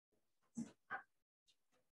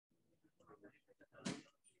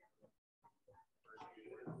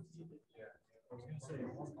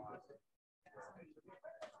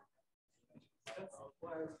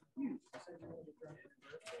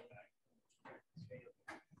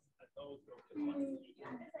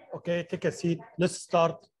Okay, take a seat. Let's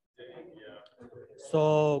start.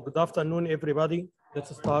 So, good afternoon, everybody.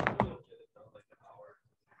 Let's start.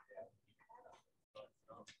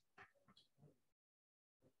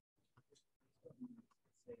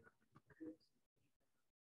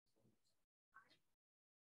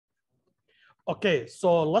 Okay,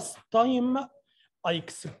 so last time I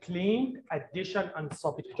explained addition and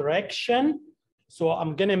subtraction. So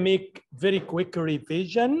I'm gonna make very quick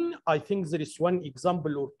revision. I think there is one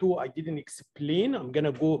example or two I didn't explain. I'm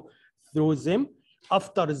gonna go through them.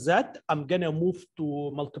 After that, I'm gonna move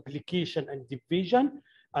to multiplication and division.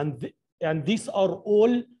 And these are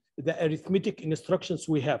all the arithmetic instructions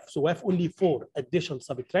we have. So we have only 4: addition,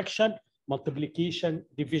 subtraction, multiplication,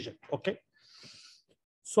 division, okay?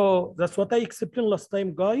 So that's what I explained last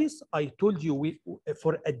time, guys. I told you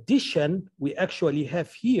for addition, we actually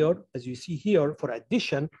have here, as you see here, for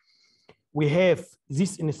addition, we have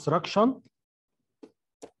this instruction.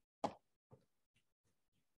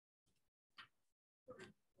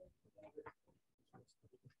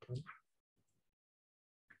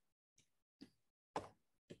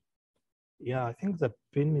 Yeah, I think the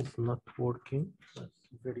pen is not working. That's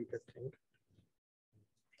a very good thing.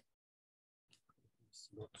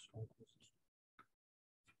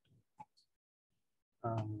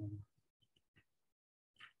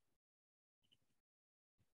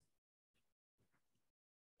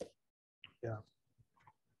 Yeah.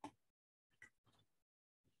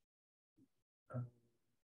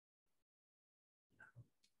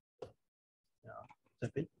 Yeah,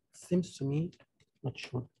 it seems to me, not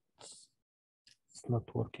sure. It's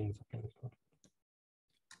not working.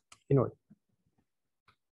 Anyway.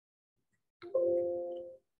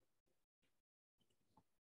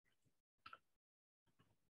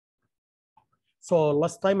 So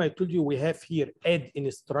last time I told you we have here add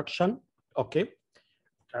instruction. Okay.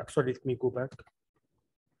 Actually, let me go back.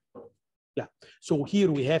 Yeah. So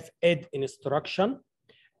here we have add instruction.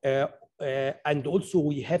 And also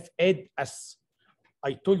we have add as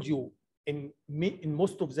I told you in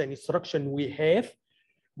most of the instruction we have,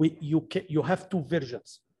 you have two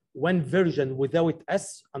versions. One version without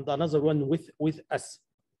S and another one with S.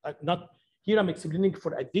 Not here I'm explaining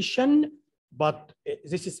for addition, but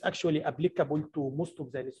this is actually applicable to most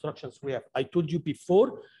of the instructions we have. I told you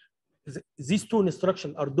before, these two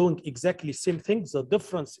instructions are doing exactly the same thing. The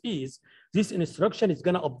difference is this instruction is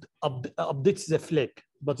going to update the flag,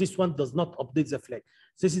 but this one does not update the flag.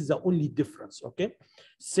 This is the only difference, okay?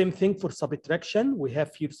 Same thing for subtraction. We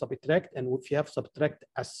have here subtract, and if you have subtract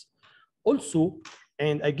S. Also,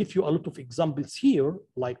 and I give you a lot of examples here,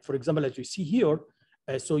 like for example, as you see here,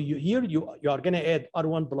 so you are going to add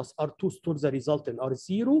R1 plus R2, store the result in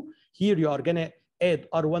R0. Here you are going to add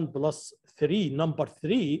R1 plus 3, number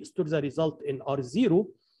 3, store the result in R0.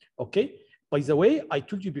 Okay. By the way, I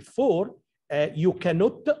told you before, you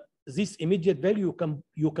cannot, this immediate value,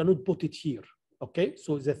 you cannot put it here. Okay.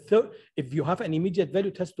 So the third, if you have an immediate value,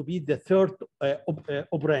 it has to be the third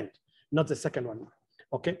operand, not the second one.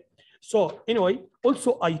 Okay. So anyway,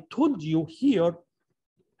 also I told you here,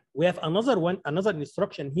 we have another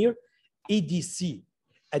instruction here, ADC,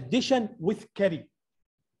 addition with carry.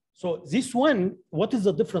 So this one, what is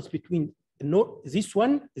the difference between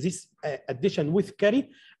this addition with carry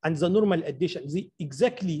and the normal addition?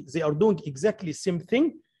 They are doing exactly the same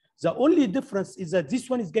thing. The only difference is that this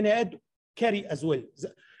one is going to add carry as well.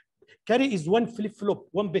 Carry is one flip-flop,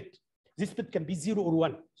 one bit. This bit can be 0 or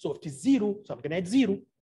 1. So if it is 0, so I'm going to add 0.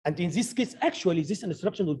 And in this case, actually, this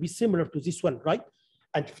instruction will be similar to this one, right?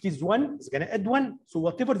 And if it is 1, it's going to add 1. So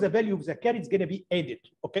whatever the value of the carry is going to be added,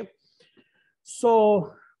 okay?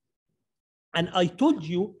 So, and I told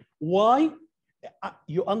you why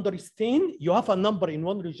you understand, you have a number in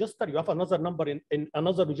one register, you have another number in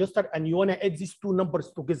another register, and you want to add these two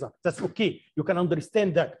numbers together. That's okay. You can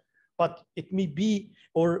understand that. But it may be,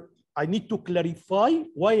 or I need to clarify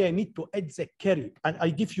why I need to add the carry. And I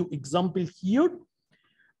give you example here.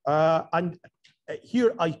 And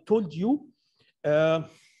here I told you, all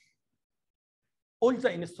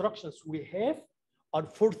the instructions we have are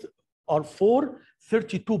for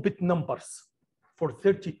 32-bit numbers, for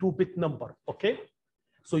 32-bit number, okay?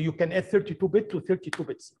 So you can add 32-bit to 32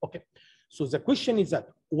 bits, okay? So the question is that,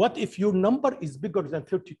 what if your number is bigger than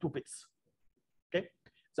 32 bits, okay?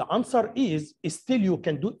 The answer is still you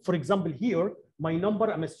can do, for example, here, my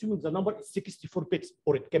number, I'm assuming the number is 64 bits,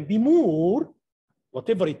 or it can be more,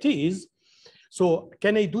 whatever it is. So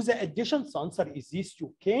can I do the addition? The answer is yes,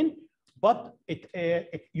 you can. but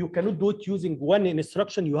you cannot do it using one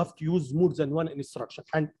instruction. You have to use more than one instruction,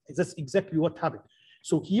 and that's exactly what happened.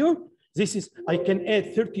 So here, this is, I can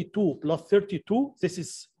add 32 plus 32. This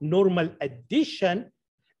is normal addition,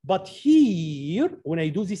 but here, when I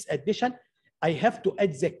do this addition, I have to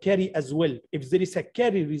add the carry as well. If there is a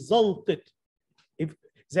carry resulted, if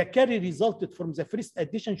the carry resulted from the first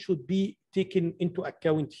addition should be taken into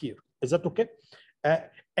account here. Is that okay?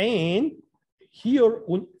 And here,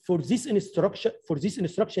 for this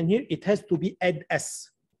instruction here, it has to be add S.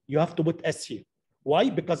 You have to put S here. Why?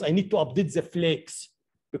 Because I need to update the flags,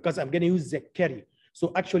 because I'm going to use the carry.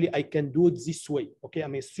 So actually, I can do it this way. Okay,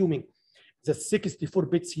 I'm assuming the 64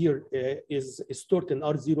 bits here is stored in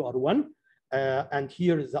R0, R1. And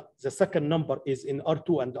here, the second number is in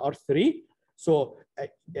R2 and R3. So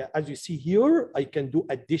as you see here, I can do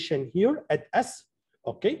addition here at S.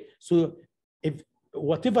 Okay, so if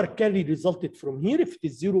whatever carry resulted from here, if it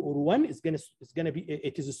is 0 or 1,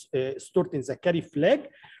 it is stored in the carry flag,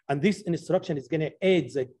 and this instruction is going to add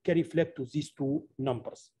the carry flag to these two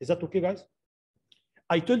numbers. Is that okay, guys?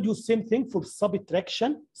 I told you same thing for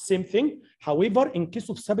subtraction, same thing. However, in case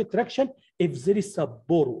of subtraction, if there is a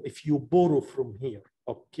borrow, if you borrow from here,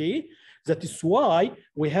 okay, that is why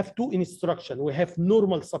we have two instructions. We have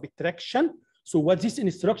normal subtraction. So what this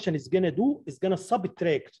instruction is going to do is going to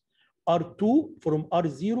subtract R2 from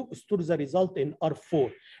R0, store the result in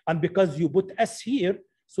R4. And because you put S here,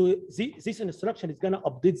 so this instruction is going to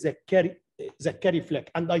update the carry flag.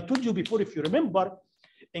 And I told you before, if you remember,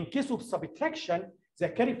 in case of subtraction, the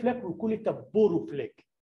carry flag, we call it a borrow flag.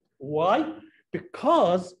 Why?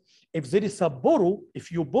 Because if there is a borrow,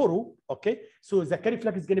 if you borrow, okay, so the carry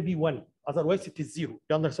flag is going to be 1. Otherwise, it is 0.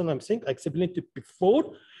 You understand what I'm saying? I explained it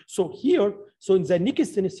before. So here, so in the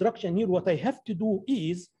next instruction here, what I have to do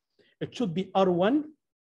is, it should be R1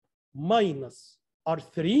 minus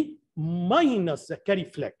R3 minus the carry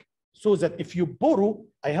flag. So that if you borrow,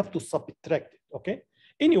 I have to subtract it, okay?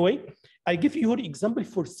 Anyway, I give you an example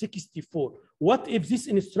for 64. What if this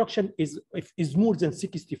instruction is more than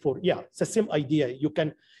 64? Yeah, it's the same idea. You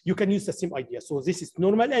can use the same idea. So this is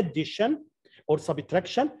normal addition or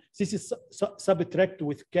subtraction. This is subtract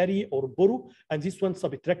with carry or borrow, and this one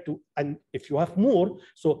subtract to, and if you have more,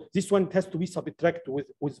 so this one has to be subtract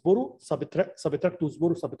with borrow, subtract with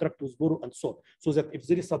borrow, subtract with borrow, and so on. So that if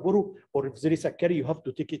there is a borrow or if there is a carry, you have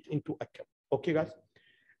to take it into account. Okay, guys?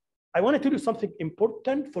 I want to tell you something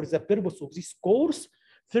important for the purpose of this course.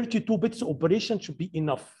 32 bits operation should be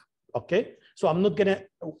enough. Okay, so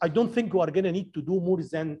I don't think we are gonna need to do more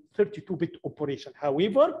than 32-bit operation.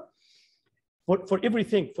 However, for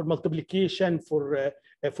everything, for multiplication, for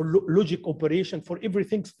logic operation, for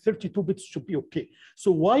everything, 32 bits should be okay.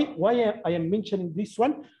 So why I am mentioning this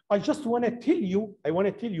one? I just want to tell you,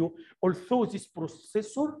 although this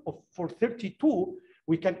processor for 32,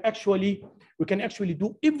 we can actually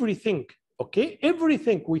do everything. Okay,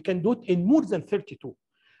 everything we can do it in more than 32.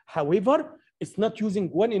 However, it's not using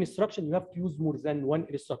one instruction. You have to use more than one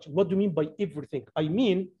instruction. What do you mean by everything? I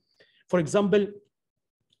mean, for example,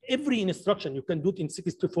 every instruction you can do it in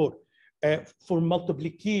 64 for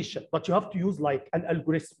multiplication, but you have to use like an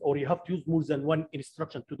algorithm, or you have to use more than one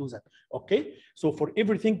instruction to do that. Okay, so for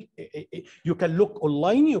everything, you can look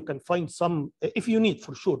online, you can find some if you need,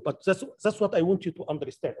 for sure. But that's what I want you to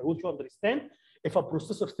understand. I want you to understand, if a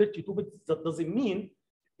processor 32 bits, that doesn't mean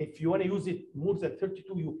if you want to use it more than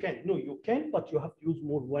 32, you can. No, you can, but you have to use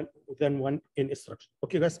more than one instruction.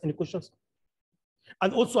 Okay, guys, any questions?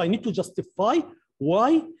 And also, I need to justify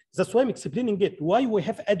why. That's why I'm explaining it. Why we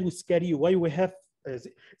have add with carry? Why we have?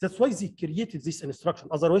 That's why they created this instruction.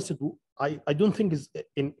 Otherwise, I don't think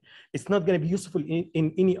it's not going to be useful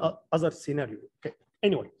in any other scenario. Okay.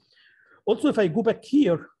 Anyway, also if I go back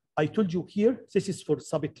here, I told you here this is for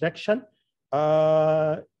subtraction.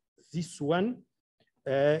 This one.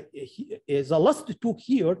 The last two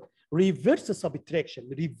here, reverse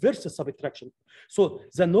subtraction. So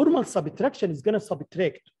the normal subtraction is going to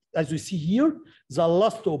subtract, as you see here, the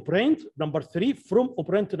last operand, number 3, from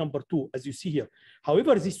operand number 2, as you see here.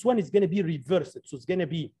 However, this one is going to be reversed. So it's going to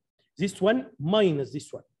be this one minus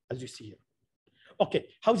this one, as you see here. Okay,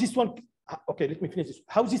 how this one, okay, let me finish this.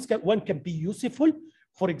 How this one can be useful?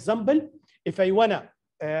 For example, if I wanna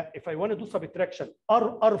do subtraction,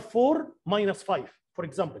 R4 minus 5. For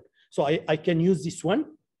example, so I can use this one.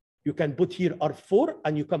 You can put here R4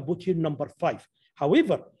 and you can put here number 5.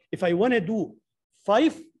 However, if I want to do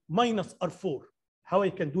 5 minus R4, how I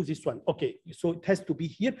can do this one? Okay, so it has to be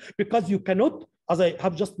here, because you cannot, as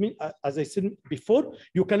I said before,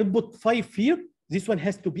 you cannot put 5 here. This one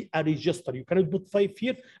has to be a register. You cannot put 5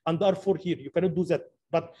 here and R4 here. You cannot do that.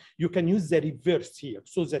 but you can use the reverse here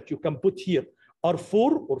so that you can put here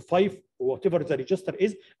R4 or 5 or whatever the register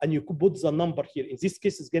is, and you could put the number here. In this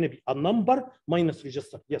case, it's going to be a number minus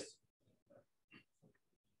register. Yes.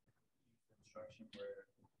 Instruction where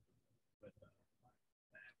with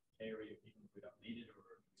carry if even if we don't need it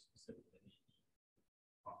or specifically need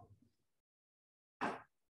like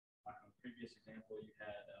on the previous example, you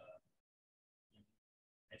had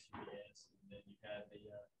SUBS and then you had the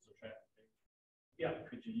subtract. Yeah.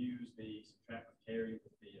 Could you use the subtract with carry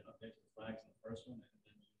with the update to the flags in the first one and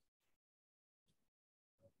then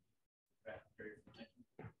subtract with carry for the next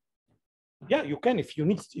one? Yeah, you can if you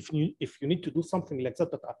need to do something like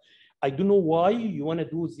that. But I don't know why you want to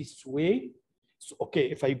do this way. So,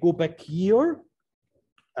 okay, if I go back here,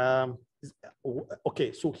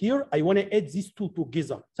 okay, so here I want to add these two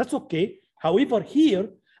together. That's okay. However, here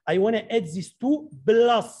I want to add these two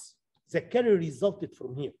plus the carry resulted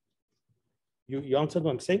from here. You understand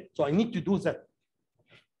what I'm saying? So I need to do that.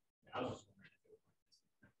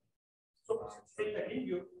 So say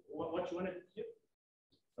again, what you want to do here?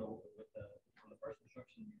 So with on the first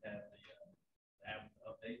instruction, you have the add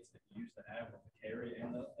updates that you use to add with the carry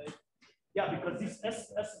and the update. Yeah, because this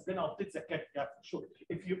S is going to update the carry. Yeah, for sure.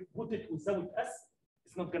 If you put it without S,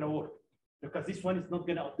 it's not going to work because this one is not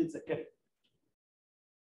going to update the carry.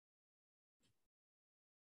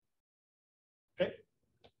 Okay.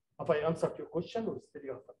 Have I answered your question or still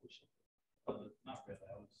you have a question? Not really.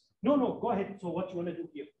 No, go ahead. So what you want to do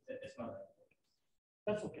here? It's not.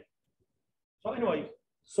 That's okay. So anyway,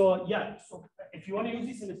 so yeah, so if you want to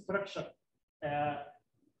use this instruction,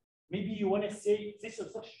 maybe you want to say this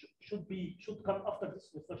instruction should come after this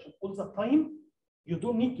instruction all the time. You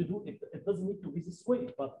don't need to do it. It doesn't need to be this way.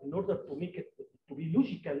 But in order to make it to be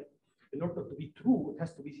logical, in order to be true, it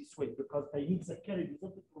has to be this way because I need the carry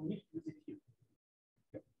resulted from me to use it here.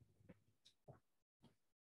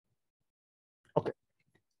 Okay.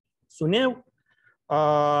 So now,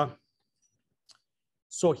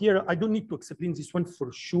 so here I don't need to explain this one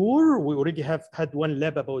for sure. We already have had one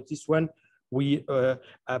lab about this one. We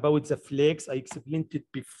about the flags. I explained it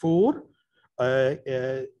before.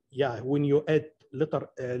 Yeah, when you add letter,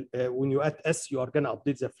 when you add S, you are gonna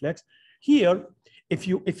update the flags. Here, if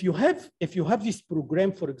you have this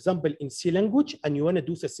program, for example, in C language, and you want to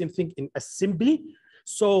do the same thing in assembly,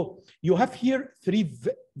 so you have here three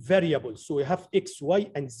variables. So you have X,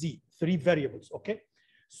 Y, and Z, three variables. Okay,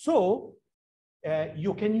 so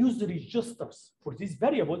you can use the registers for these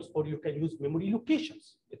variables, or you can use memory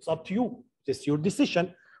locations. It's up to you. It's your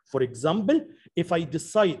decision. For example, if I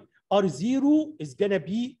decide R0 is going to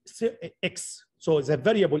be X, so the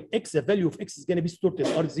variable X, the value of X is going to be stored in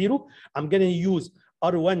R0. I'm going to use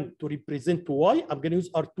R1 to represent Y. I'm going to use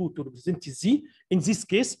R2 to represent Z. In this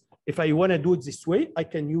case, if I want to do it this way, I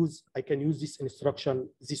can use this instruction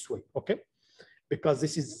this way. Okay, because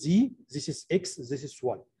this is Z, this is X, this is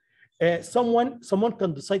Y. Someone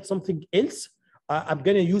can decide something else. I'm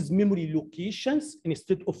going to use memory locations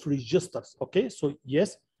instead of registers. Okay, so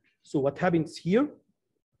yes. So what happens here?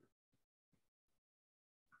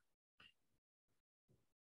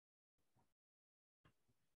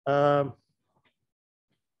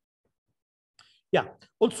 Yeah.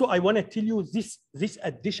 Also, I want to tell you this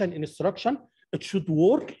addition instruction. It should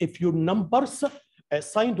work if your numbers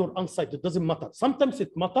signed or unsigned. It doesn't matter. Sometimes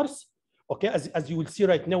it matters. Okay, as you will see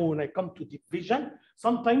right now when I come to division,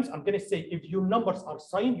 sometimes I'm going to say if your numbers are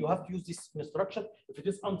signed, you have to use this instruction. If it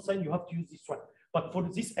is unsigned, you have to use this one. But for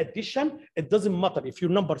this addition, it doesn't matter if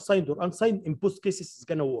your number signed or unsigned. In both cases, it's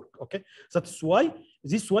going to work. Okay, that's why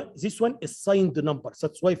this one is signed numbers.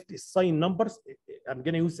 That's why if it is signed numbers, I'm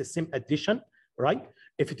going to use the same addition, right?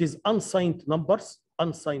 If it is unsigned numbers.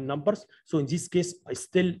 So in this case, I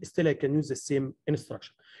can use the same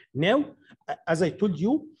instruction. Now, as I told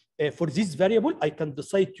you. For this variable, I can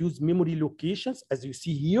decide to use memory locations, as you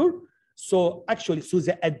see here. So actually, so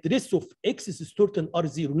the address of X is stored in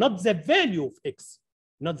R0, not the value of X,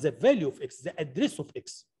 the address of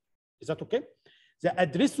X. Is that okay? The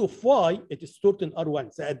address of Y, it is stored in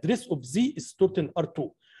R1. The address of Z is stored in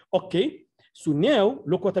R2. Okay, so now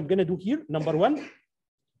look what I'm gonna do here. Number one,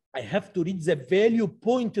 I have to read the value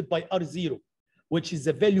pointed by R0, which is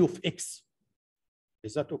the value of X.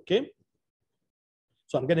 Is that okay?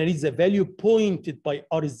 So I'm going to read the value pointed by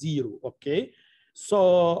R0, okay?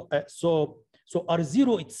 So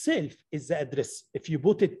R0 itself is the address. If you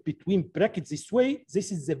put it between brackets this way,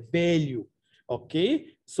 this is the value, okay?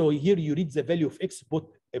 So here you read the value of X,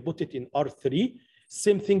 put it in R3.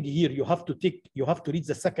 Same thing here, you have to read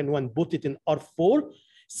the second one, put it in R4.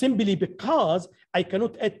 simply because I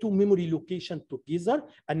cannot add two memory locations together,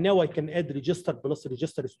 and now I can add register plus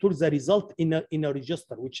register, store the result in a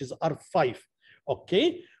register, which is R5,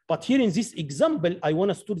 okay? But here in this example, I want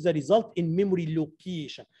to store the result in memory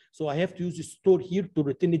location. So I have to use store here to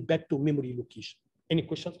return it back to memory location. Any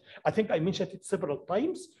questions? I think I mentioned it several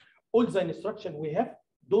times. All the instruction we have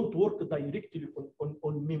don't work directly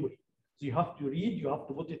on memory. So you have to read, you have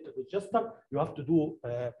to put it to register, you have to do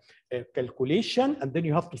a calculation, and then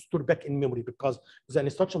you have to store back in memory because the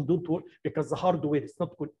instruction don't work because the hardware is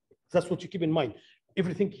not good. That's what you keep in mind.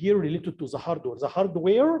 Everything here related to the hardware. The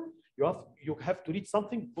hardware, you have to read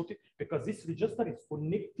something, put it, because this register is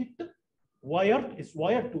connected, is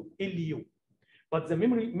wired to LU. But the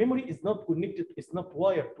memory is not connected, it's not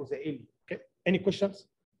wired to the LU. Okay. Any questions?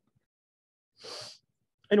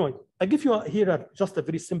 Anyway, I give you here just a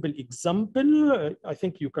very simple example. I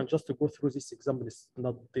think you can just go through this example. It's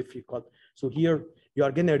not difficult. So here you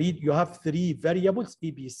are going to read, you have three variables, A,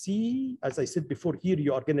 B, C. As I said before, here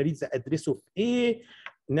you are going to read the address of A.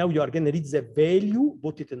 Now you are going to read the value,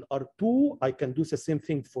 put it in R2. I can do the same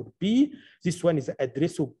thing for B. This one is the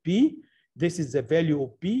address of B. This is the value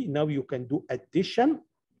of B. Now you can do addition.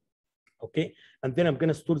 Okay, and then I'm going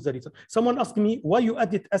to store the result. Someone asked me why you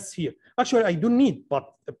added S here. Actually, I don't need,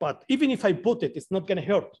 but even if I put it, it's not going to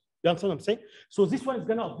hurt. You understand what I'm saying? So this one is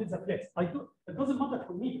going to update the flex. It doesn't matter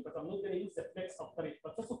for me because I'm not going to use the flex after it,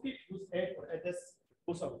 but that's okay. Use add or add S,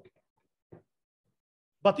 both are okay.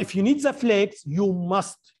 But if you need the flex, you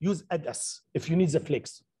must use add S if you need the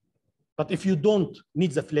flex. But if you don't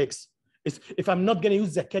need the flex, if I'm not going to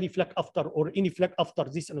use the carry flag after or any flag after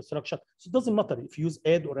this instruction, so it doesn't matter if you use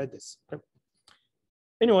add or add this. Okay.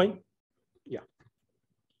 Anyway, yeah.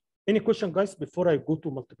 Any question, guys, before I go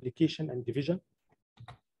to multiplication and division?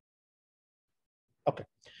 Okay.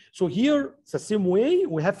 So here, it's the same way.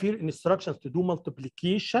 We have here instructions to do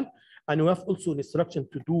multiplication, and we have also an instruction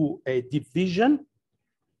to do a division.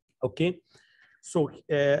 Okay. So,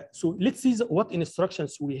 so let's see what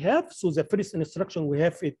instructions we have. So the first instruction we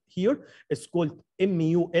have it here is called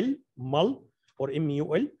mul or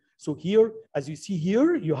mul. So here, as you see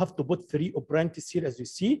here, you have to put three operands here, as you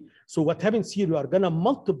see. So what happens here, you are going to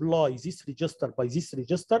multiply this register by this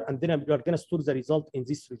register, and then you are going to store the result in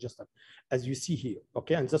this register, as you see here.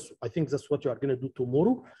 Okay, and that's, I think that's what you are going to do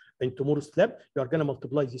tomorrow. In tomorrow's lab, you are going to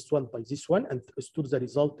multiply this one by this one and store the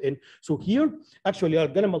result in. So here, actually, you are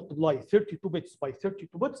going to multiply 32 bits by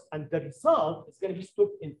 32 bits, and the result is going to be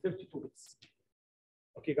stored in 32 bits.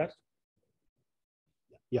 Okay, guys?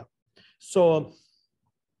 Yeah. So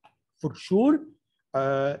for sure,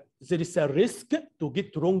 there is a risk to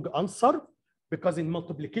get wrong answer because in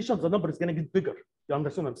multiplication, the number is going to get bigger. You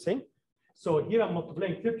understand what I'm saying? So here I'm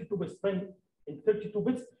multiplying 32 bits in 32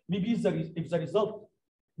 bits. Maybe if the result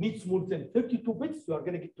needs more than 32 bits, you are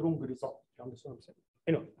going to get wrong result. You understand what I'm saying?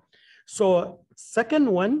 Anyway, so second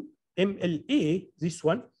one, MLA, this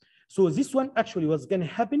one. So this one actually was going to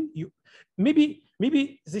happen. Maybe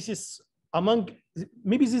this is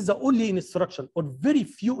maybe this is the only instruction or very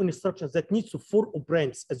few instructions that needs 4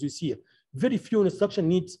 operands, as you see here. Very few instruction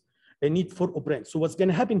need 4 operands. So what's going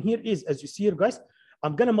to happen here is, as you see here, guys,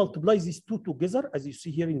 I'm going to multiply these two together, as you see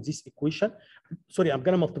here in this equation. Sorry, I'm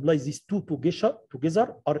going to multiply these two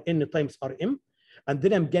together, Rn times Rm, and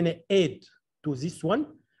then I'm going to add to this one,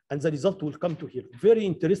 and the result will come to here. Very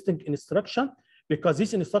interesting instruction, because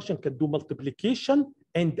this instruction can do multiplication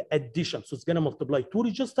and addition. So it's going to multiply 2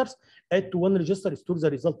 registers, add to 1 register, store the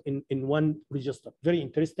result in 1 register. Very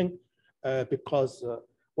interesting, because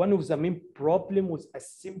one of the main problems with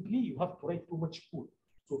assembly, you have to write too much code.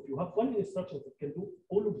 So if you have 1 instruction that can do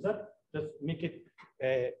all of that, just make it,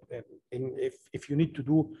 if you need to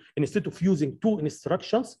do, instead of using 2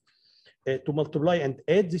 instructions to multiply and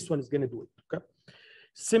add, this one is going to do it, okay?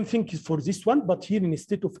 Same thing for this one, but here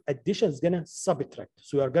instead of addition, it's going to subtract.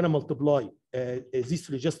 So you are going to multiply this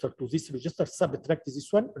register to this register, subtract this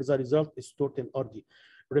one, the result is stored in RD.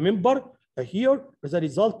 Remember, here, the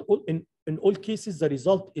result, in all cases, the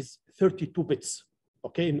result is 32 bits,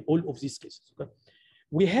 okay, in all of these cases, okay?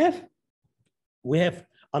 We have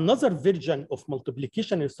another version of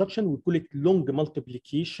multiplication instruction. We call it long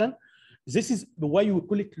multiplication. This is why we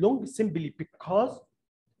call it long, simply because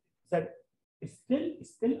that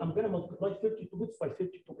still I'm going to multiply 32 bits by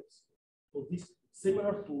 32 bits. So this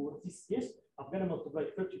similar to this case, I'm going to multiply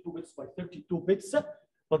 32 bits by 32 bits.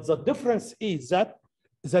 But the difference is that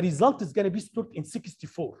the result is going to be stored in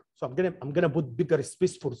 64. So I'm going to put bigger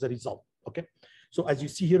space for the result. Okay. So as you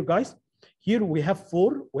see here, guys. Here we have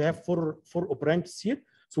four operands here.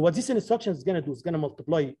 So what this instruction is going to do is going to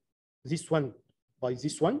multiply this one by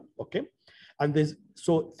this one, okay? And there's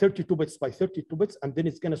so 32 bits by 32 bits, and then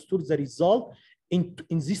it's going to store the result in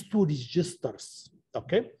these two registers.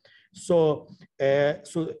 Okay, so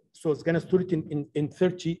it's going to store it in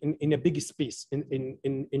 30 in a big space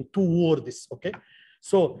in two words. Okay,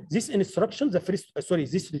 so this instruction, the first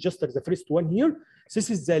this register, the first one here, this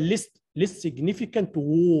is the least significant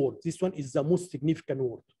word. This one is the most significant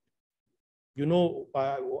word. You know,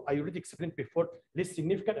 I already explained before, least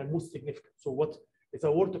significant and most significant. So what if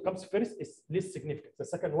a word comes first is least significant. The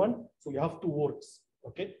second one, so you have two words,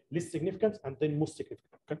 okay? Least significant and then most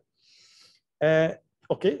significant, okay?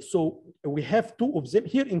 Okay, so we have two of them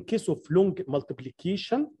here. In case of long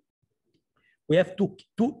multiplication, we have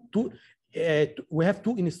we have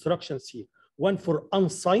two instructions here. One for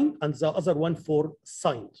unsigned and the other one for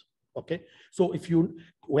signed. Okay, so if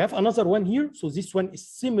we have another one here, so this one is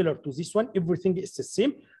similar to this one, everything is the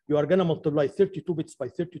same. You are going to multiply 32 bits by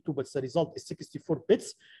 32 bits, the result is 64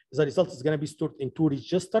 bits. The result is going to be stored in two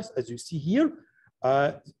registers, as you see here.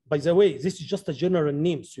 By the way, this is just a general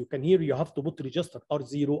name, so you can hear you have to put register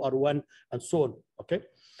R0, R1, and so on. Okay,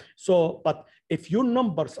 so but if your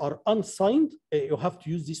numbers are unsigned, you have to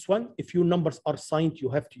use this one. If your numbers are signed, you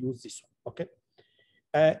have to use this one. Okay,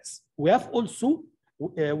 we have also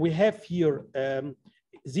we have here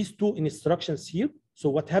these two instructions here. So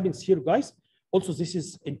what happens here, guys? Also, this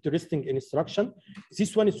is interesting instruction.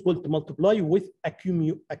 This one is called multiply with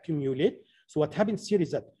accumulate. So what happens here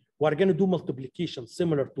is that we're going to do multiplication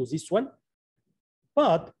similar to this one.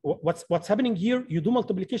 But what's happening here? You do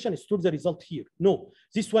multiplication, store the result here. No,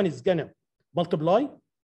 this one is going to multiply,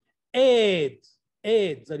 add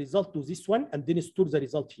the result to this one, and then store the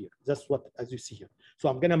result here. That's what, as you see here. So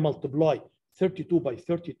I'm going to multiply 32 by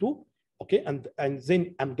 32, okay, and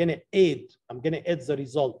then I'm gonna add the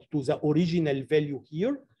result to the original value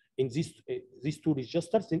here in these two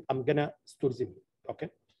registers. Then I'm gonna store them here, okay.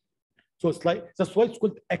 So it's like that's why it's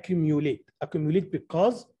called accumulate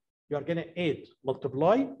because you are gonna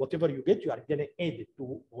multiply whatever you get, you are gonna add it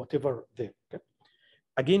to whatever there. Okay,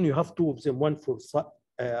 again you have two of them, one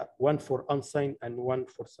for unsigned and one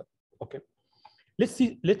for signed. Okay, let's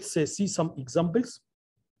see some examples.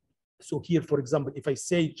 So here, for example, if I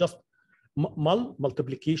say just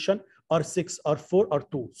multiplication, R6, R4,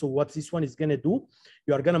 R2. So what this one is going to do,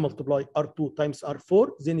 you are going to multiply R2 times R4,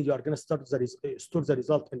 then you are going to store the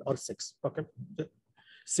result in R6. Okay.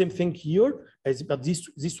 Same thing here, but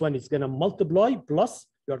this one is going to multiply plus,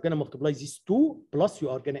 you are going to multiply these two, plus you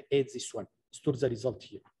are going to add this one, store the result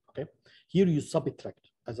here. Okay. Here you subtract,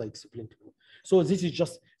 as I explained before. So this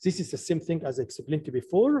is the same thing as I explained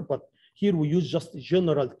before, but here we use just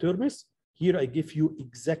general terms. Here I give you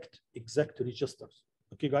exact registers.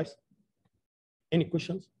 Okay, guys? Any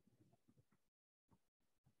questions?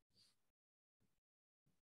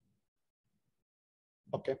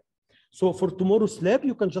 Okay. So for tomorrow's lab,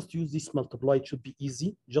 you can just use this multiply. It should be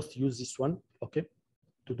easy. Just use this one, okay,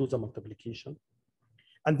 to do the multiplication.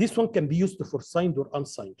 And this one can be used for signed or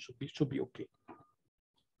unsigned. Should be okay.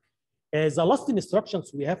 The last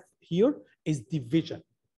instructions we have here is division.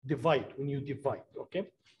 Divide, when you divide, okay?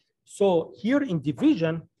 So here in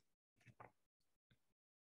division,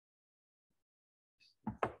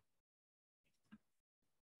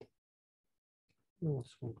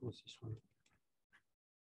 let's go close this one.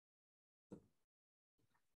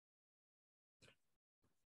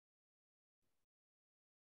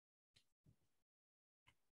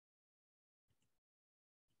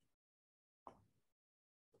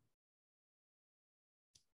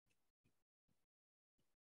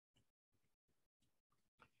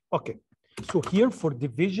 Okay, so here for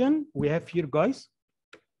division, we have here, guys.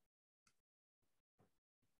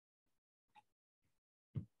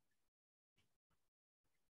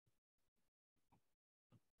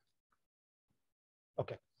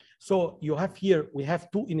 Okay, so you have here, we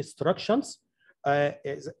have two instructions,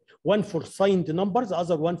 one for signed numbers, the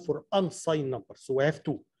other one for unsigned numbers. So we have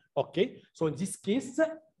two, okay? So in this case,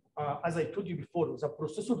 as I told you before, the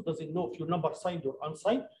processor doesn't know if your number is signed or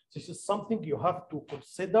unsigned. This is something you have to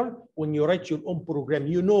consider when you write your own program.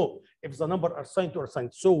 You know if the number are signed or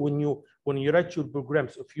unsigned. So when you write your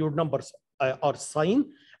programs, if your numbers are signed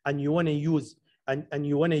and you want to use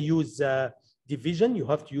division, you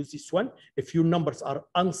have to use this one. If your numbers are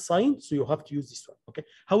unsigned, so you have to use this one. Okay.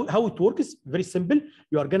 How it works is very simple.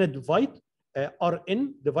 You are going to divide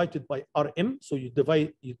Rn divided by Rm. So you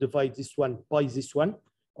divide this one by this one.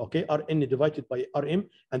 Okay, Rn divided by Rm,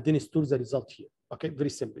 and then store the result here. Okay, very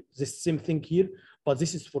simple. The same thing here, but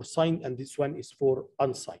this is for signed and this one is for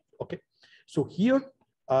unsigned. Okay, so here,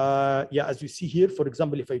 yeah, as you see here, for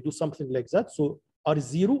example, if I do something like that, so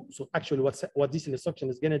R0. So actually what this instruction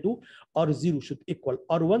is going to do, R0 should equal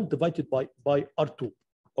R1 divided by R2.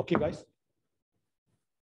 Okay, guys?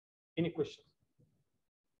 Any questions?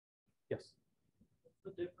 Yes. What's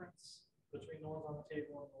the difference between the ones on the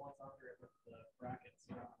table and the ones under it with the brackets?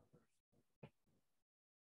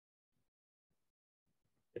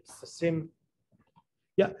 It's the same.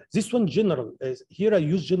 Yeah, this one general. Here I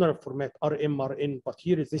use general format, RM, RN, but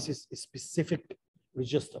here this is specific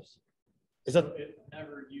registers. Is that? So it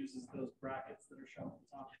never uses those brackets that are shown at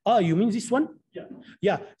the top. Ah, you mean this one? Yeah.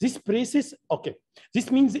 Yeah, this braces, okay. This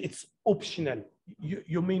means it's optional.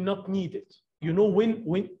 You may not need it. You know when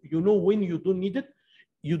you don't need it.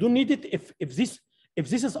 You don't need it if this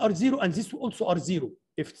is R0 and this also R0,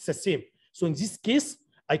 if it's the same. So in this case,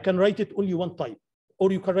 I can write it only one time,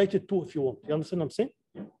 or you can write it two if you want. You understand what I'm saying?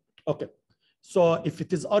 Yeah. Okay. So if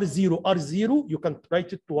it is R0, you can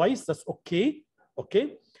write it twice. That's okay.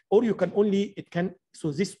 Okay. Or you can only, it can,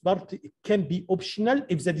 so this part, it can be optional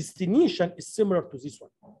if the destination is similar to this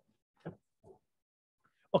one.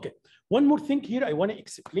 Okay. One more thing here I want to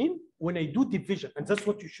explain. When I do division, and that's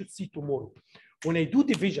what you should see tomorrow. When I do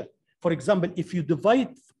division, for example, if you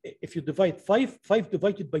divide 5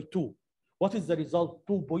 divided by 2, what is the result?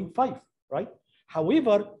 2.5, right?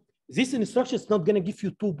 However, this instruction is not going to give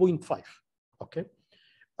you 2.5, okay?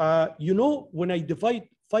 You know, when I divide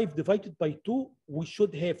 5 divided by 2, we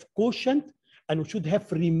should have quotient and we should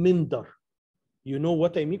have remainder. You know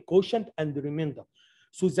what I mean? Quotient and remainder.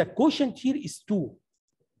 So the quotient here is 2,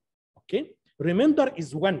 okay? Remainder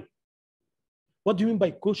is 1. What do you mean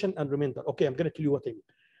by quotient and remainder? Okay, I'm going to tell you what I mean.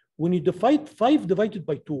 When you divide 5 divided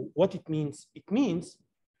by 2, what it means? It means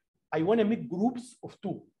I want to make groups of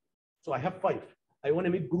 2. So I have 5. I want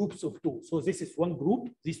to make groups of 2. So this is one group.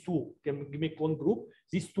 These 2 can make one group.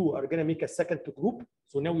 These 2 are going to make a second group.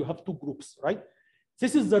 So now you have 2 groups, right?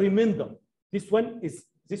 This is the remainder. This one is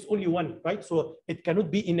this only one, right? So it cannot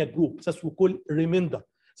be in a group. That's what we call remainder.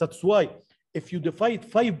 That's why if you divide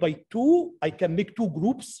 5 by 2, I can make 2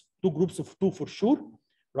 groups of 2 for sure,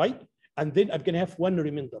 right? And then I'm going to have one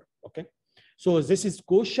remainder, okay? So this is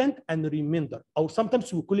quotient and remainder. Or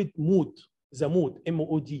sometimes we call it mode, the mode,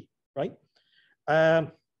 M-O-D, right?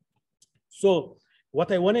 So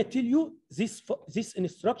what I want to tell you, this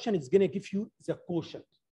instruction is going to give you the quotient.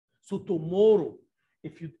 So tomorrow,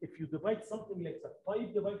 if you divide something like that,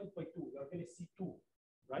 5 divided by 2, you're going to see 2,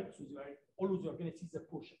 right? So you are always going to see the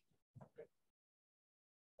quotient. Okay.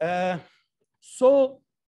 So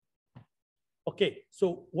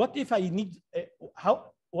what if I need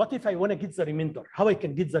what if I want to get the remainder? How I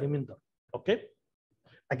can get the remainder? Okay.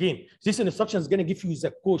 Again, this instruction is going to give you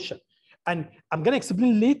the quotient. And I'm going to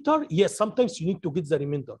explain later. Yes, sometimes you need to get the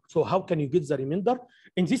remainder. So how can you get the remainder?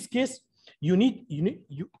 In this case,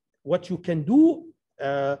 what you can do,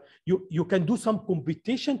 you can do some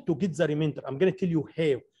computation to get the remainder. I'm going to tell you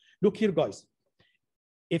how. Look here, guys.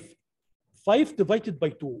 If 5 divided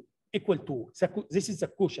by 2 equal 2, this is the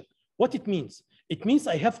quotient. What it means? It means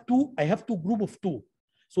I have two group of 2.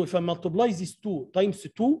 So if I multiply these 2 times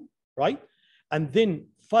 2, right? And then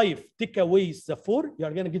 5 take away the 4, you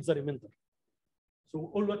are going to get the remainder. So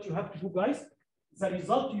all what you have to do, guys, the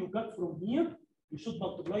result you got from here, you should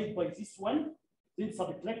multiply it by this one, then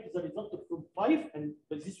subtract the result from 5, and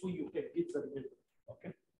by this way you can get the remainder.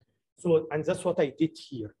 Okay. So, and that's what I did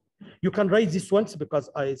here. You can write these ones because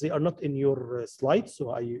they are not in your slides,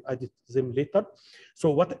 so I added them later.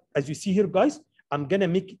 So what, as you see here, guys, I'm gonna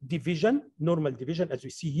make division, normal division, as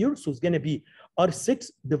you see here. So it's gonna be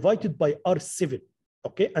R6 divided by R7,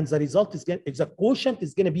 okay? And the result is the quotient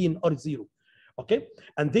is gonna be in R0, okay?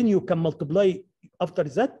 And then you can multiply after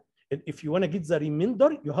that. And if you wanna get the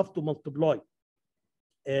remainder, you have to multiply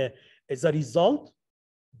the result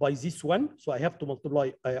by this one. So I have to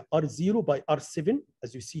multiply R0 by R7,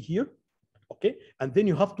 as you see here, okay? And then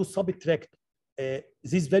you have to subtract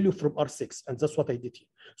this value from R6, and that's what I did here.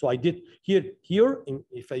 So I did here,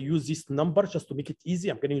 if I use this number, just to make it easy,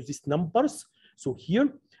 I'm gonna use these numbers. So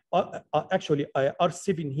here, actually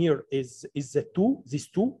R7 here is the 2, this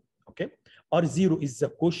 2, okay? R0 is the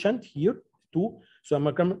quotient here, 2. So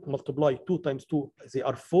I'm gonna multiply 2 times 2, they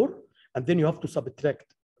are 4. And then you have to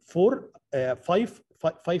subtract 5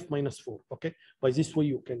 minus 4, okay? By this way,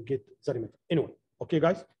 you can get the remainder. Anyway, okay,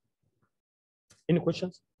 guys? Any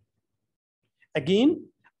questions? Again,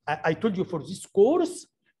 I told you for this course,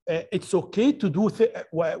 it's okay to do,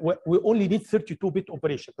 we only need 32-bit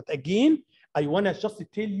operation. But again, I want to just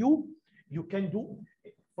tell you, you can do,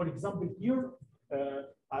 for example, here,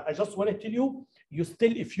 I just want to tell you, you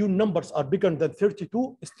still, if your numbers are bigger than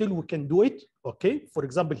 32, still we can do it, okay? For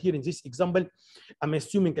example, here in this example, I'm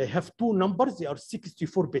assuming I have 2 numbers, they are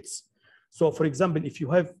 64 bits. So for example, if you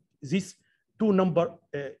have this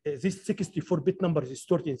this 64-bit number is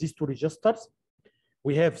stored in these two registers.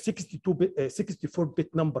 We have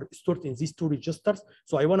 64-bit number stored in these two registers.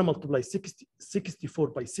 So I want to multiply 64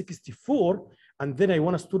 by 64, and then I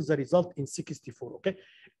want to store the result in 64, okay?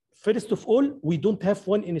 First of all, we don't have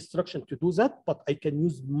one instruction to do that, but I can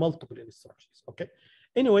use multiple instructions, okay?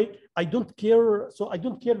 Anyway, I don't care. So I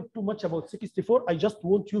don't care too much about 64. I just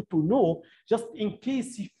want you to know, just in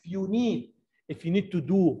case if you need to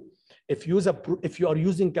do, if you are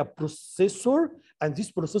using a processor and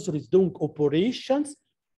this processor is doing operations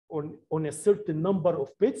on a certain number of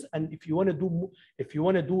bits, and if you want to do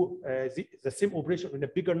the same operation on a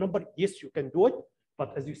bigger number, yes, you can do it.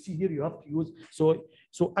 But as you see here, you have to use, so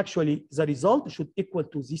actually the result should equal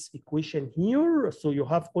to this equation here. So you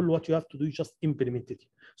have all what you have to do is just implement it.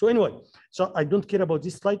 So anyway, so I don't care about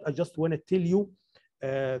this slide. I just want to tell you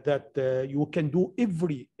that you can do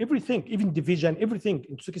everything, even division, everything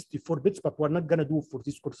in 64 bits, but we're not going to do for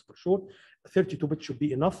this course for sure. 32 bits should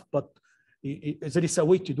be enough, but there is a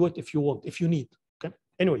way to do it if you want, if you need. Okay.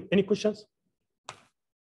 Anyway, any questions?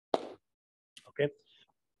 Okay.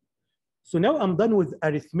 So now I'm done with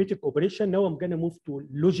arithmetic operation. Now I'm going to move to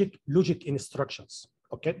logic instructions.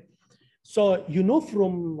 Okay. So you know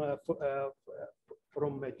from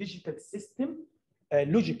a digital system,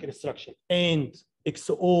 logic instruction and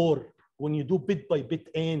XOR, when you do bit by bit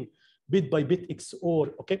and bit by bit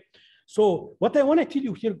XOR. Okay. So what I want to tell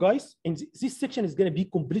you here, guys, in this section is going to be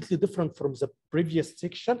completely different from the previous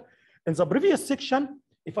section. In the previous section,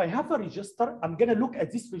 if I have a register, I'm going to look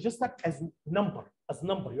at this register as number.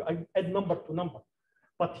 I add number to number.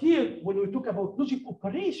 But here, when we talk about logic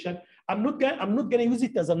operation, I'm not going to use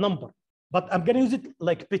it as a number, but I'm going to use it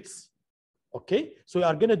like bits. Okay, so you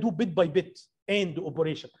are going to do bit by bit and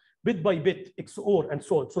operation, bit by bit, XOR, and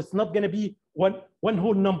so on. So it's not going to be one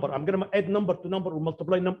whole number. I'm going to add number to number or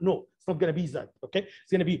multiply number. No, it's not going to be that. Okay,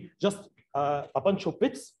 it's going to be just a bunch of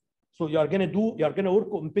bits. So you are going to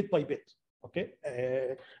work on bit by bit. Okay,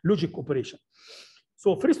 logic operation.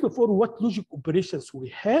 So first of all, what logic operations we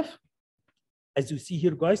have? As you see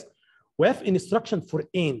here, guys, we have instruction for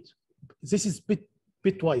AND. This is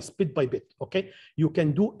bitwise, bit by bit. Okay, you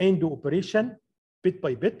can do AND operation bit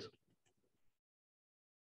by bit.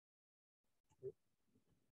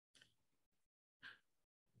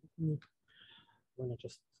 I'm gonna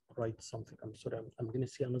just write something. I'm sorry, I'm gonna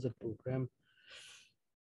see another program.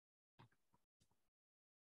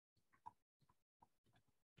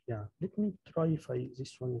 Yeah, let me try if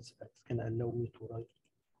this one is gonna allow me to write.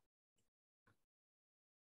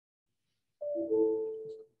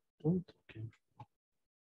 Okay.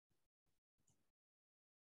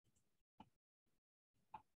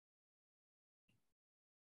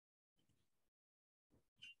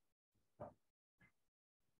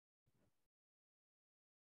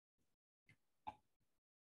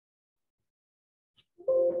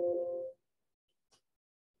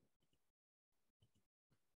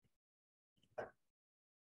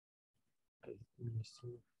 Okay, let me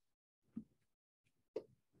see.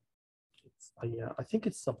 I think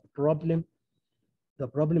it's a problem. The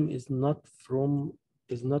problem is not from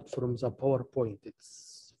the PowerPoint.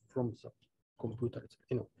 It's from the computer.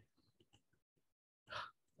 You know.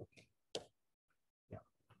 Okay. Yeah.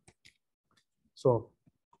 So,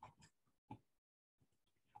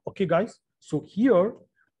 okay, guys. So here,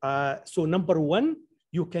 so number one,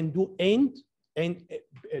 you can do AND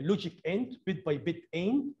logic AND, bit by bit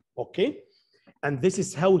AND. Okay. And this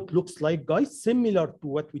is how it looks like, guys. Similar to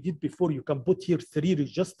what we did before, you can put here 3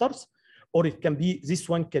 registers, or it can be, this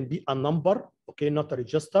one can be a number, okay, not a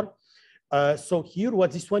register. So here,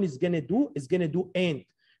 what this one is going to do is going to do AND.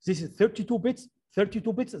 This is 32 bits.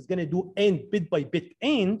 32 bits is going to do AND bit by bit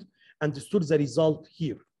AND and store the result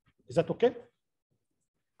here. Is that okay?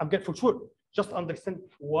 I'm getting for sure. Just understand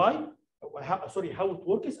why, how it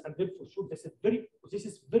works, and then for sure this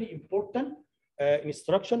is very important.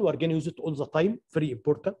 Instruction, we are going to use it all the time, very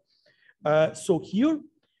important. So here,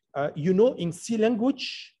 you know, in C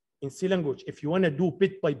language, if you want to do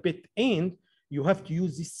bit by bit AND, you have to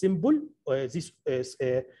use this symbol, this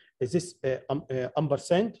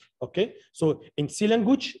ampersand. Okay, so in C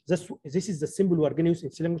language, this is the symbol we are going to use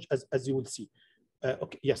in C language, as you will see.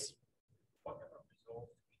 Okay, yes.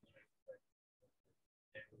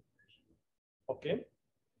 Okay.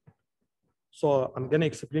 So I'm going to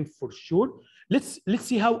explain for sure. Let's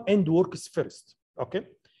see how AND works first. Okay.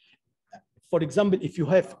 For example, if you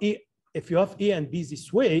have A and B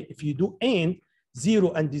this way, if you do AND,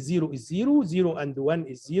 0 and 0 is 0, 0 and 1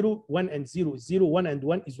 is 0, 1 and 0 is 0, 1 and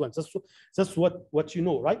 1 is 1. That's what you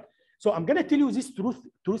know, right? So I'm going to tell you this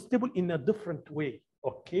truth table in a different way.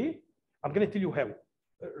 Okay. I'm going to tell you how.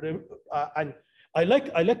 And I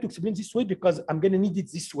like to explain this way because I'm going to need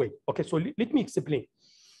it this way. Okay, so let me explain.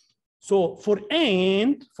 So for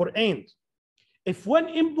AND, if one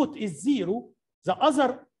input is 0,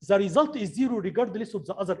 the result is 0 regardless of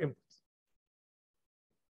the other inputs.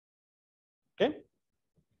 Okay,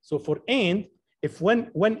 so for AND, if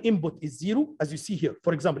one input is 0, as you see here,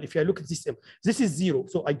 for example, if I look at this is 0,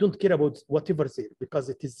 so I don't care about whatever there because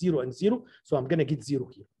it is 0 and 0, so I'm going to get 0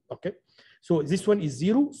 here. Okay, so this one is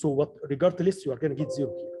 0, so regardless, you are going to get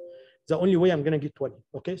 0 here. The only way I'm going to get 1.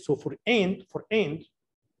 Okay, so for AND,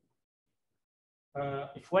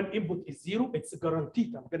 if one input is 0, it's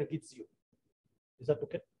guaranteed I'm going to get 0. Is that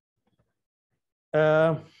okay?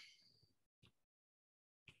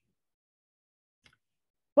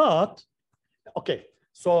 But okay,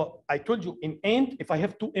 so I told you in AND, if I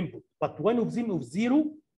have 2 inputs, but one of them is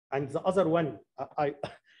 0 and the other one, I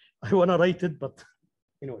want to write it, but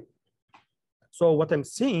anyway. So what I'm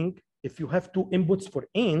saying, if you have 2 inputs for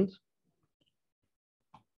AND,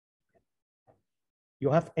 you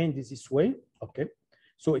have AND this way, okay?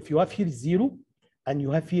 So if you have here 0 and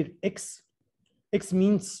you have here X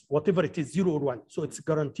means whatever it is, 0 or 1. So it's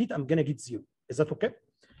guaranteed I'm gonna get 0. Is that okay?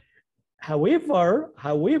 However,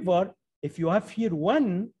 if you have here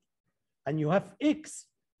 1 and you have X,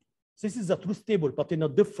 this is a truth table, but in a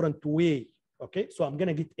different way. Okay, so I'm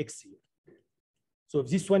gonna get X here. So if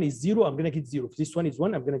this one is 0, I'm gonna get 0. If this one is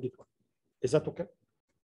 1, I'm gonna get 1. Is that okay?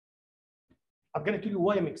 I'm gonna tell you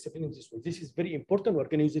why I'm explaining this way. This is very important. We're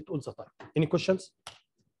gonna use it all the time. Any questions?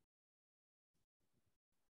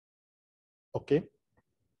 Okay.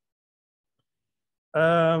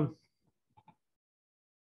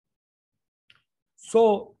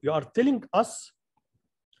 So you are telling us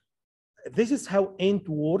this is how AND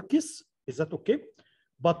works. Is that okay?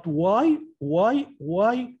 But why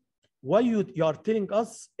you are telling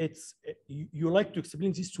us you like to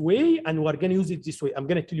explain this way and we're going to use it this way? I'm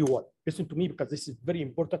going to tell you why. Listen to me because this is very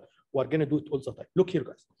important. We're going to do it all the time. Look here,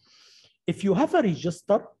 guys. If you have a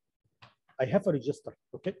register, I have a register.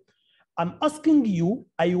 Okay. I'm asking you,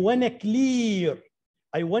 I want to clear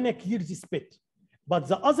this bit. But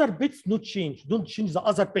the other bits not change. Don't change the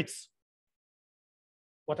other bits.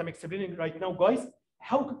 What I'm explaining right now, guys,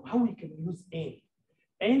 how we can use AND.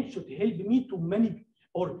 AND should help me to manipulate,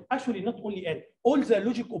 or actually not only AND, all the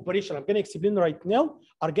logic operation I'm going to explain right now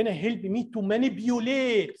are going to help me to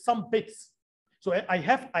manipulate some bits. So I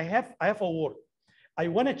have a word. I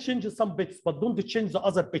want to change some bits, but don't change the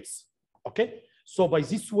other bits. Okay. So by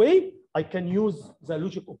this way, I can use the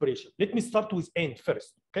logic operation. Let me start with AND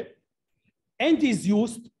first. Okay. AND is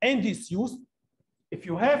used if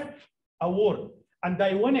you have a word and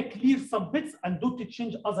I want to clear some bits and don't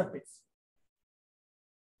change other bits.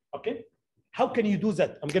 Okay, how can you do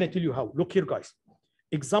that? I'm going to tell you how. Look here, guys.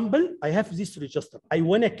 Example, I have this register. I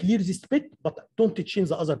want to clear this bit, but don't change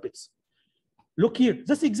the other bits. Look here.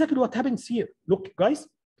 That's exactly what happens here. Look, guys.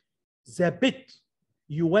 The bit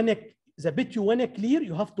you want to clear,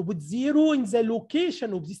 you have to put 0 in the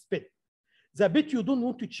location of this bit. The bit you don't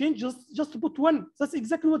want to change, just put 1. That's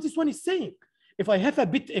exactly what this one is saying. If I have a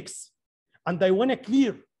bit X and I want to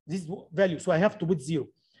clear this value, so I have to put 0.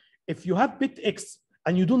 If you have bit X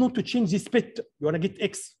and you don't want to change this bit, you want to get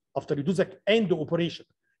X after you do the AND operation.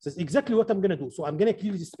 That's exactly what I'm going to do. So I'm going to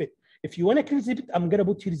clear this bit. If you want to clear this bit, I'm going to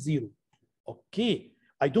put here 0. Okay.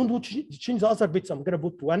 I don't want to change the other bits. I'm going to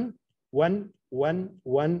put 1, 1, 1,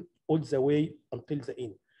 1 all the way until the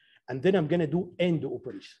end. And then I'm going to do AND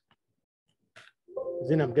operation.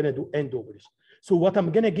 So what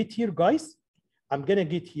I'm going to get here, guys, I'm going to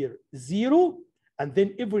get here 0, and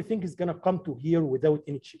then everything is going to come to here without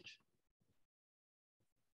any change.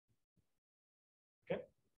 Okay.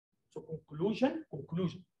 So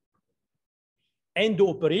conclusion. AND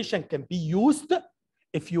operation can be used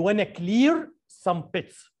if you want to clear some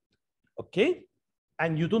bits. Okay.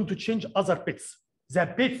 And you don't want to change other bits. The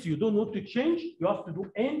bits you don't want to change, you have to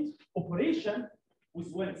do AND operation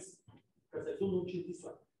with ones. Because I don't want to change this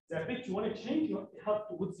one. The bit you want to change, you have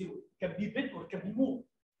to put 0. It can be bit or it can be more.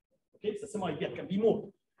 Okay, it's the same idea. It can be more.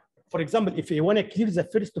 For example, if you want to clear the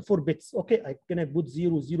first 4 bits, okay, I'm gonna put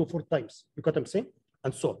 0, 0 4 times. You got what I'm saying?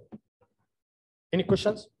 And so on. Any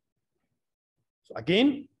questions? So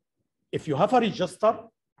again, if you have a register,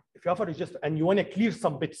 and you want to clear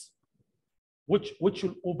some bits, which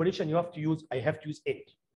operation you have to use? I have to use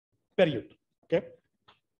AND. Period. Okay.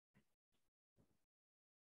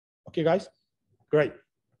 Okay, guys. Great.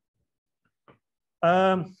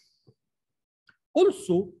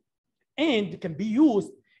 Also, AND can be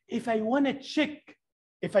used if I want to check.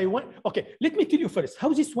 Okay, let me tell you first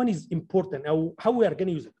how this one is important, how we are going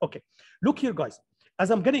to use it. Okay, look here, guys. as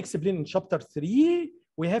I'm going to explain in chapter 3,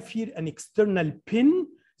 we have here an external pin.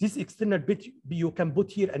 This external bit, you can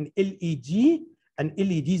put here an LED, and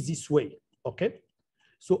LED this way, okay?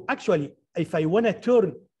 So actually, if I want to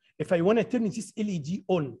turn this LED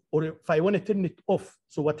on, or if I want to turn it off,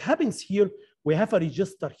 so what happens here, we have a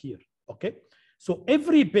register here, okay? So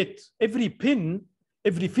every bit, every pin,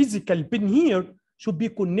 every physical pin here should be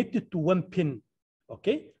connected to one pin,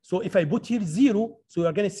 okay? So if I put here 0, so you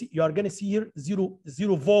are gonna see here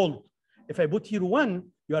 0 volt. If I put here 1,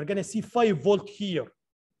 you are gonna see 5 volt here.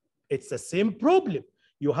 It's the same problem.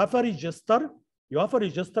 You have a register,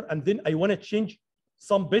 and then I want to change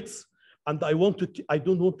some bits, and I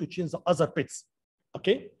don't want to change the other bits,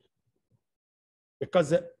 okay? Because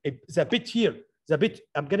the bit here,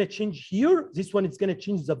 I'm gonna change here. This one is gonna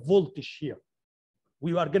change the voltage here.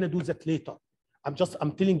 We are gonna do that later.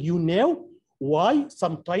 I'm telling you now why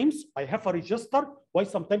sometimes I have a register, why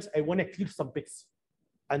sometimes I want to clear some bits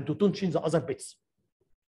and to don't change the other bits.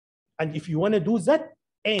 And if you want to do that,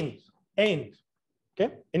 and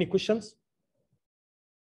okay, any questions?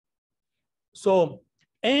 So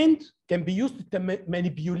and can be used to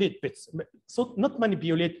manipulate bits. So not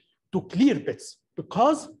manipulate, to clear bits,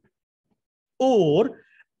 because or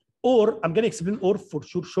I'm going to explain or for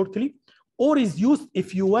sure shortly. Or is used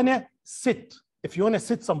if you want to set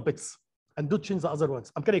some bits and don't change the other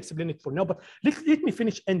ones. I'm going to explain it for now, but let me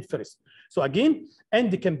finish and first. So again,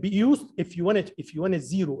 and can be used if you want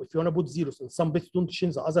to put zeros and some bits don't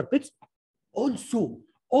change the other bits.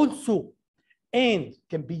 Also, and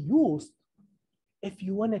can be used if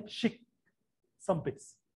you want to check some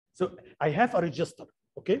bits. So I have a register.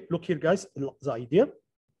 Okay, look here, guys, the idea.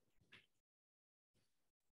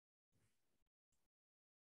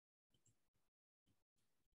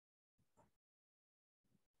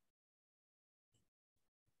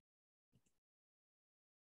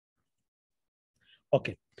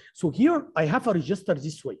 Okay, so here I have a register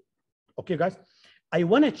this way. Okay, guys, I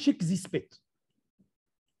want to check this bit.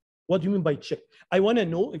 What do you mean by check? I want to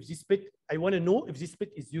know if this bit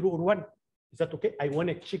is 0 or 1. Is that okay? I want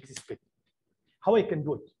to check this bit. How I can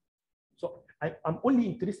do it? So I'm only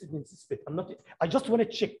interested in this bit. I just want to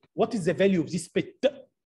check what is the value of this bit.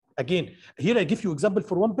 Again, here I give you example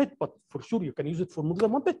for 1 bit, but for sure you can use it for more than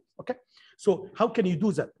 1 bit. Okay. So how can you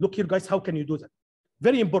do that? Look here, guys, how can you do that?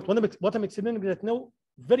 Very important. What I'm explaining right now,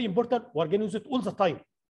 very important. We're going to use it all the time.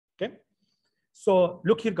 Okay. So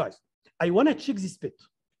look here, guys. I want to check this bit.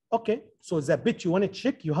 Okay. So the bit you want to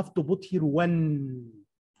check, you have to put here 1.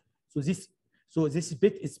 So this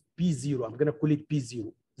bit is B0. I'm going to call it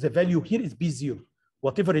B0. The value here is B0.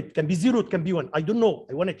 Whatever, it can be 0, it can be 1. I don't know.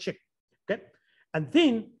 I want to check. Okay. And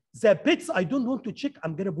then the bits I don't want to check,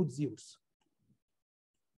 I'm going to put zeros.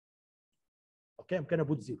 Okay. I'm going to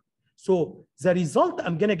put 0. So the result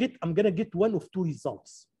I'm gonna get one of 2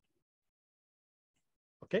 results.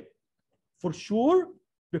 Okay, for sure,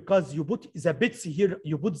 because you put the bits here,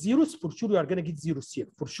 you put zeros, for sure you are gonna get zeros here,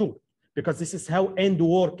 for sure, because this is how AND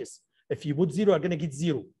works. If you put 0, you are gonna get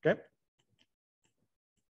 0. Okay.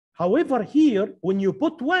 However, here when you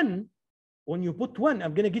put 1,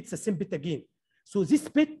 I'm gonna get the same bit again. So this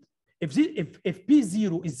bit, if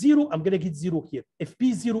P0 is 0, I'm gonna get 0 here. If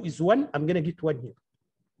P0 is 1, I'm gonna get 1 here.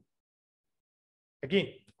 Again,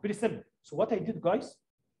 very simple. So what I did, guys,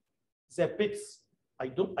 the bits I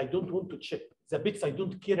don't want to check. The bits I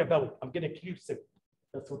don't care about. I'm gonna clear them.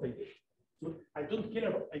 That's what I did. So I don't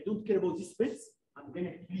care about these bits. I'm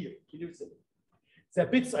gonna clear them. The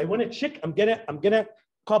bits I want to check, I'm gonna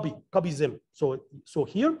copy them. So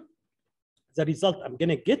here, the result I'm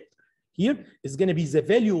gonna get here is gonna be the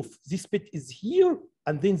value of this bit is here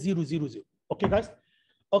and then 0, 0, 0. Okay, guys.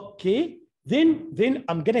 Okay. Then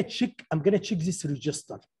I'm gonna check this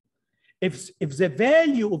register. If the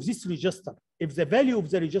value of this register,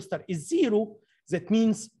 is 0, that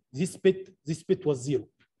means this bit was 0.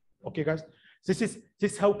 Okay, guys. This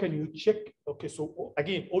is how can you check. Okay, so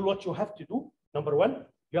again, all what you have to do, number 1,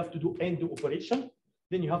 you have to do AND operation,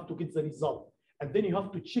 then you have to get the result, and then you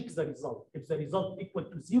have to check the result. If the result equal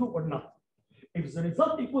to 0 or not. If the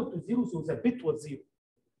result equal to 0, so the bit was 0.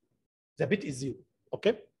 The bit is 0.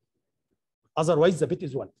 Okay. Otherwise, the bit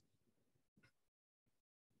is 1.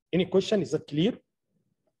 Any question? Is that clear?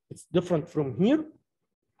 It's different from here.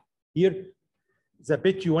 Here, the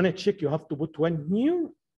bit you want to check, you have to put 1 here.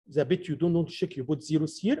 The bit you don't want to check, you put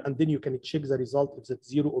zeros here, and then you can check the result if it's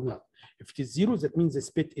 0 or not. If it is 0, that means this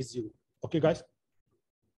bit is 0. Okay, guys?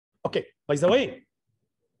 Okay, by the way,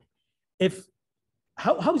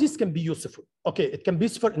 how this can be useful? Okay, it can be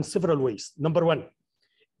useful in several ways. Number 1,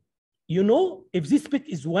 you know, if this bit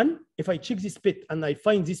is 1, if I check this bit and I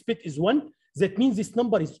find this bit is 1, that means this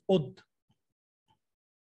number is odd.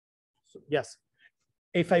 So, yes.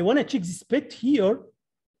 If I want to check this bit here,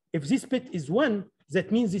 if this bit is 1,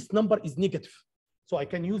 that means this number is negative. So I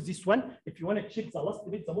can use this one. If you want to check the last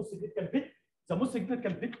bit, the most significant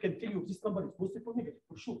bit can tell you if this number is positive or negative,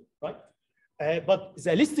 for sure, right? But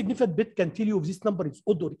the least significant bit can tell you if this number is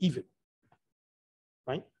odd or even,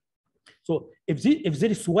 right? So if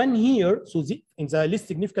there is 1 here, so in the least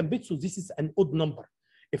significant bit, so this is an odd number.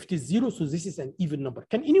 If it is 0, so this is an even number.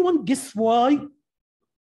 Can anyone guess why?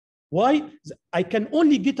 Why? I can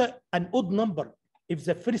only get an odd number if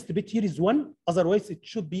the first bit here is 1, otherwise it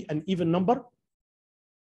should be an even number.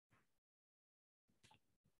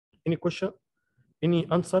 Any question? Any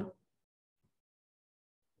answer?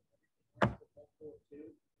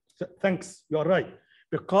 So, thanks, you are right.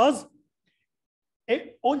 Because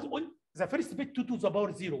the first bit 2 to the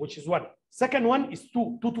power 0, which is 1. Second one is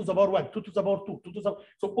 2 to the power 1, 2 to the power 2, 2 to the power.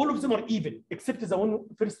 So all of them are even, except the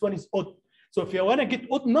first one is odd. So if you want to get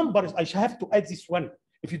odd numbers, I have to add this one.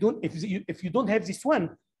 If you don't have this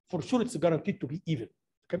one, for sure it's guaranteed to be even.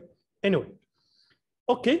 Okay. Anyway,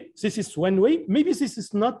 okay, this is one way. Maybe this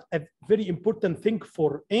is not a very important thing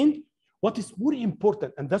for AND. What is more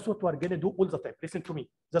important, and that's what we're gonna do all the time. Listen to me.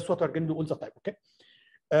 That's what we're gonna do all the time. Okay.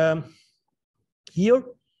 Here,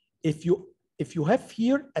 if you have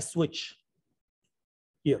here a switch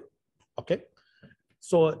here, okay.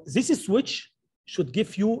 So this switch should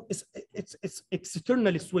give you it's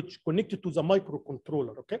external switch connected to the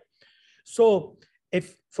microcontroller. Okay. So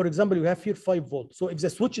if, for example, you have here 5 volts. So if the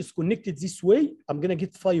switch is connected this way, I'm gonna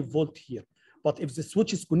get 5 volt here. But if the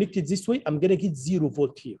switch is connected this way, I'm gonna get 0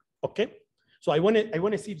 volt here. Okay. So I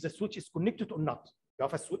wanna see if the switch is connected or not. You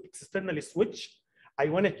have a external switch. I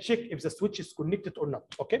wanna check if the switch is connected or not.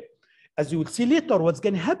 Okay. As you will see later, what's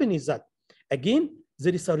gonna happen is that again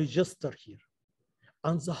there is a register here,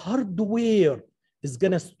 and the hardware is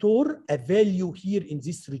gonna store a value here in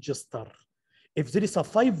this register. If there is a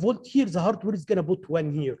 5 volt here, the hardware is gonna put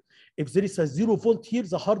 1 here. If there is a 0 volt here,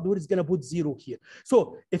 the hardware is gonna put 0 here.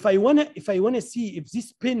 So if I wanna see if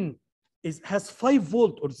this pin has 5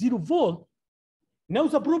 volt or 0 volt, now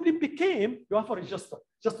the problem became you have a register.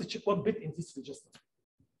 Just to check 1 bit in this register.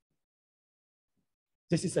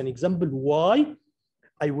 This is an example why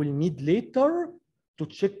I will need later to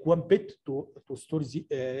check 1 bit to store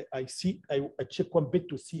the I check 1 bit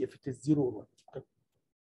to see if it is 0 or 1. Okay.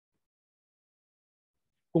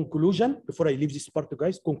 Conclusion, before I leave this part,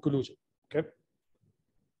 guys, conclusion. Okay.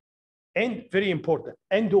 And very important,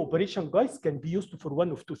 and the operation, guys, can be used for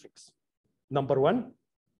one of 2 things. Number 1,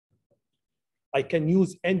 I can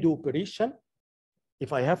use AND operation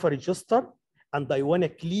if I have a register and I want to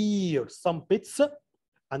clear some bits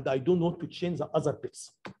and I don't want to change the other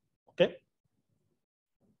bits. Okay.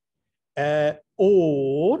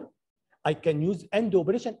 Or I can use AND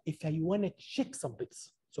operation if I want to check some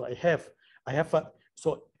bits. So I have a,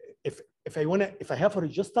 so if I have a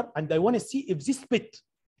register and I want to see if this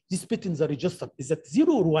bit in the register is at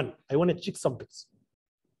 0 or 1, I want to check some bits.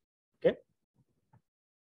 Okay.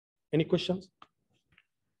 Any questions?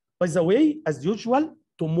 By the way, as usual,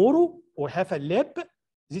 tomorrow we'll have a lab.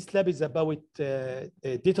 This lab is about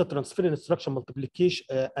data transfer instruction, multiplication,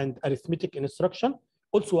 and arithmetic instruction.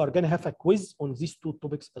 Also, we're going to have a quiz on these 2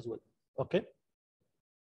 topics as well. Okay.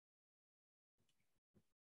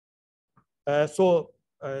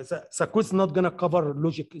 The quiz is not going to cover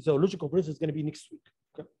logic. The logic operation is going to be next week.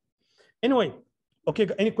 Okay. Anyway, okay.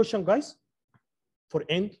 Any question, guys? For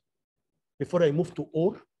AND, before I move to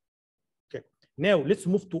OR. Okay. Now let's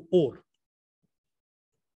move to OR.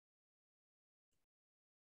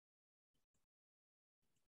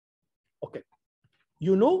 Okay.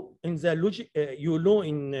 You know, in the logic,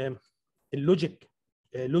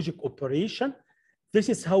 in logic operation, this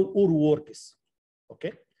is how OR works.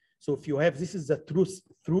 Okay. So if you have, this is the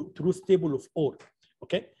truth table of OR.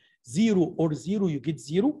 Okay. 0 or 0, you get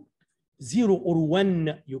 0. 0 or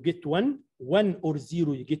 1, you get 1. 1 or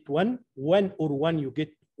 0, you get 1. 1 or 1, you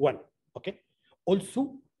get 1. Okay.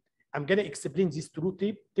 Also, I'm going to explain this truth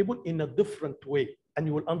table in a different way, and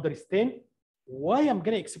you will understand why I'm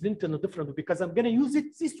going to explain it in a different way, because I'm going to use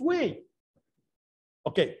it this way.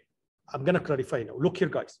 Okay. I'm going to clarify now. Look here,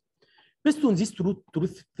 guys. Based on this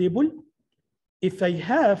truth table, if I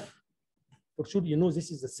have, for sure, you know, this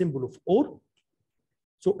is the symbol of OR.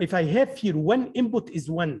 So if I have here 1 input is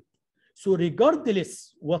 1. So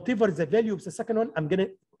regardless, whatever the value of the second one,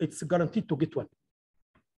 it's guaranteed to get 1.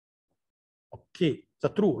 Okay,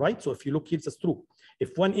 that's true, right? So if you look here, it's true.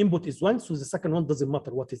 If 1 input is 1, so the second one doesn't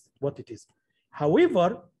matter what it is.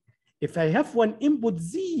 However, if I have 1 input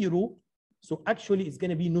 0, so actually it's going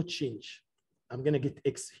to be no change. I'm going to get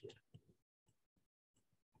X here.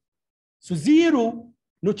 So 0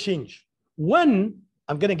 no change. 1,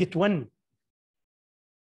 I'm gonna get 1.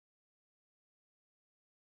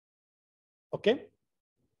 Okay.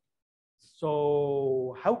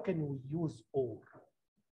 So how can we use OR?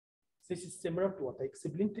 This is similar to what I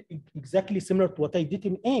explained, exactly similar to what I did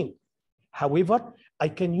in AND. However, I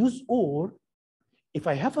can use OR if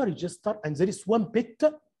I have a register and there is 1 bit,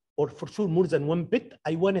 or for sure more than 1 bit,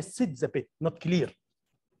 I want to set the bit, not clear.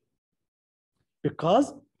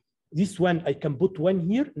 Because this one, I can put 1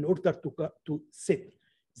 here in order to set.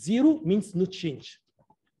 0 means no change.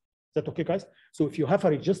 Is that okay, guys? So if you have a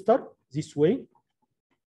register this way,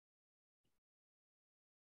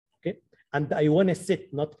 okay, and I want to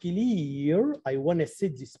set, not clear, I want to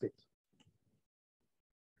set this bit.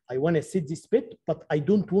 I want to set this bit, but I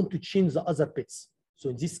don't want to change the other bits. So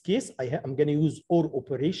in this case, I'm going to use OR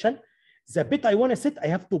operation. The bit I want to set, I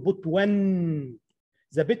have to put 1.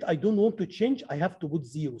 The bit I don't want to change, I have to put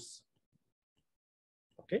zeros.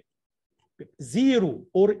 Okay. 0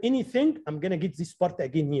 or anything, I'm going to get this part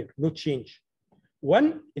again here, no change.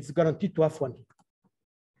 1, it's guaranteed to have 1.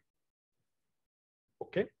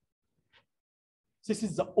 Okay. This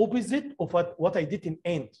is the opposite of what I did in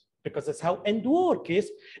AND, because that's how AND works.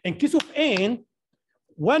 In case of AND,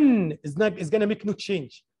 1 is going to make no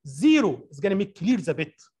change. 0 is going to make clear the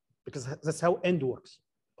bit, because that's how AND works.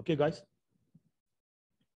 Okay, guys?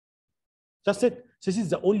 That's it. This is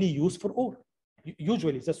the only use for OR.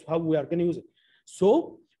 Usually, that's how we are going to use it.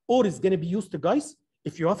 So, OR is going to be used, guys,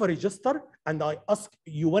 if you have a register and I ask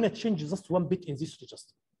you want to change just 1 bit in this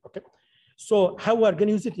register. Okay. So, how we are going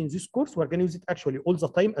to use it in this course? We're going to use it actually all the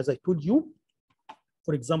time, as I told you.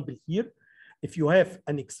 For example, here, if you have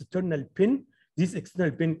an external pin, this external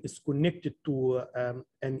pin is connected to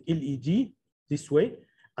an LED this way,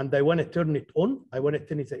 and I want to turn it on. I want to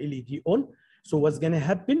turn the LED on. So what's going to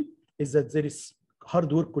happen is that there is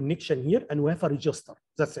hardware connection here, and we have a register.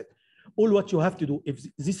 That's it. All what you have to do, if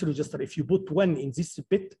this register, if you put 1 in this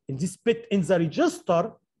bit in the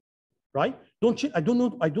register, right? I don't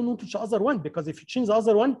want to change the other one, because if you change the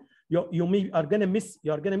other one, you are gonna miss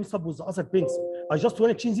up with the other pins. I just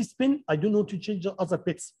want to change this pin. I don't want to change the other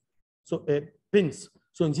bits. So pins.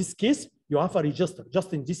 So in this case, you have a register.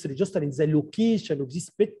 Just in this register, in the location of this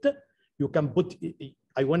bit, you can put.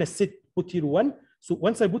 I want to put here 1. So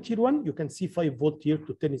once I put here 1, you can see 5 volt here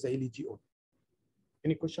to turn the LED on.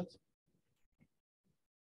 Any questions?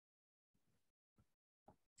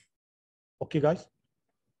 Okay, guys.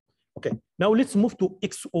 Okay. Now let's move to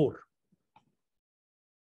XOR.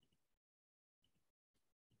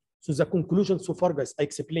 So the conclusion so far, guys, I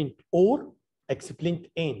explained OR, I explained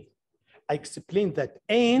AND. I explained that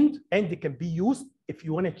AND can be used if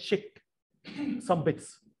you want to check some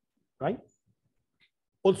bits, right?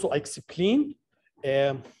 Also, I explained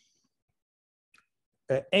AND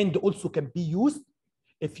also can be used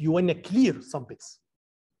if you want to clear some bits.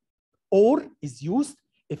 OR is used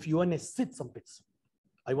if you want to set some bits.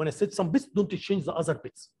 I want to set some bits, don't change the other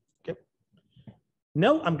bits. Okay.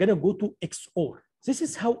 Now I'm going to go to XOR. This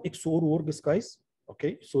is how XOR works, guys.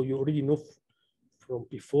 Okay, so you already know from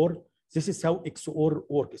before. This is how XOR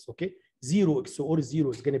works. Okay, 0 XOR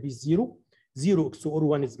 0 is going to be 0. 0 XOR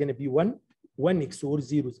 1 is going to be 1. 1 XOR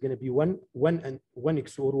 0 is going to be 1. 1 and 1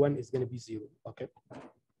 XOR 1 is going to be 0. Okay,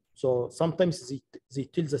 so sometimes they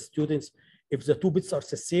tell the students if the 2 bits are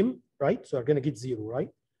the same, right? So you're going to get 0, right?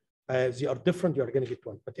 They are different, you are going to get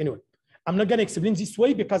 1. But anyway, I'm not going to explain this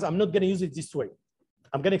way because I'm not going to use it this way.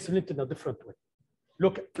 I'm going to explain it in a different way.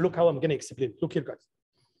 Look how I'm going to explain. Look here, guys.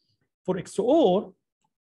 For XOR,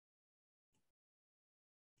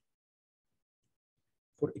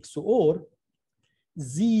 for XOR,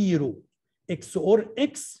 0 XOR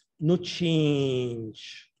X, no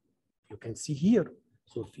change. You can see here.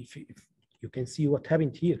 So if you can see what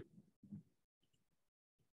happened here.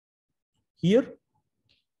 Here,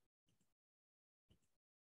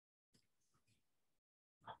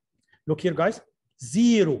 look here, guys.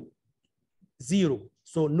 0, 0.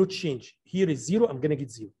 So no change. Here is 0, I'm going to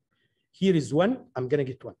get 0. Here is 1, I'm going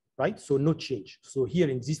to get 1, right? So no change. So here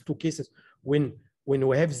in these 2 cases, when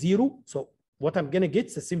we have 0, so what I'm going to get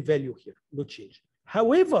is the same value here, no change.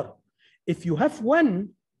 However, if you have 1,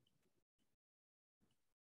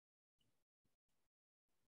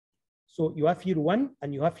 so you have here 1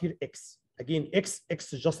 and you have here X. Again, X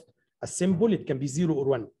is just a symbol. It can be 0 or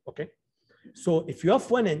 1, okay? So if you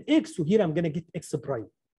have 1 and X, so here I'm going to get X prime.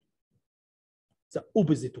 The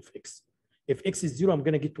opposite of X. If X is 0, I'm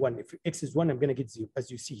going to get 1. If X is 1, I'm going to get 0,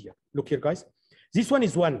 as you see here. Look here, guys. This one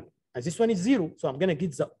is 1, and this one is 0. So I'm going to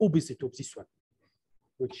get the opposite of this one,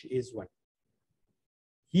 which is 1.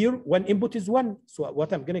 Here, one input is 1. So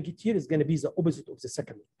what I'm going to get here is going to be the opposite of the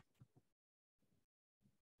second one.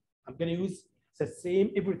 I'm gonna use the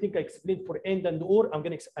same everything I explained for AND and OR. I'm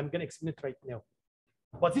gonna explain it right now.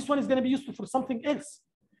 But this one is gonna be used for something else.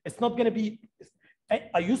 It's not gonna be.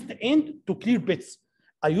 I used the AND to clear bits.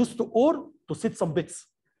 I used the OR to set some bits.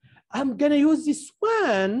 I'm gonna use this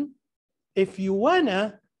one if you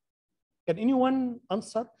wanna. Can anyone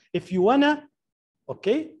answer? If you wanna,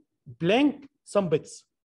 okay, blank some bits.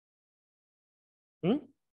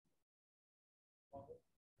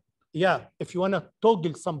 Yeah, if you wanna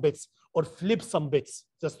toggle some bits or flip some bits,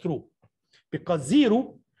 that's true. Because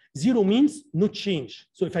zero means no change.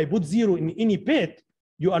 So if I put 0 in any bit,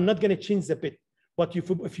 you are not gonna change the bit. But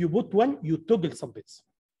if you put 1, you toggle some bits.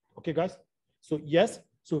 Okay, guys? So yes,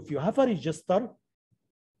 so if you have a register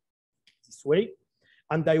this way,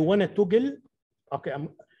 and I wanna toggle, okay, I'm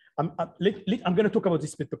gonna talk about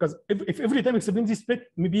this bit because if every time I explain this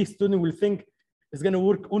bit, maybe a student will think it's gonna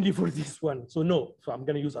work only for this one. So no, so I'm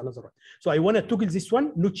gonna use another one. So I wanna toggle this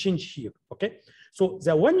one, no change here, okay? So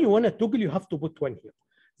the one you wanna toggle, you have to put 1 here.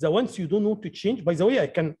 The ones you don't want to change, by the way, I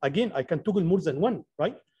can toggle more than 1,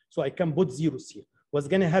 right? So I can put zeros here. What's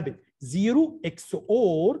gonna happen? 0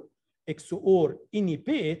 XOR any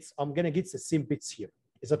bits, I'm gonna get the same bits here.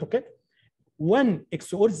 Is that okay? 1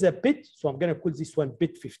 XOR the bit, so I'm gonna call this one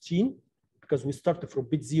bit 15 because we start from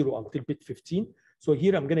bit 0 until bit 15. So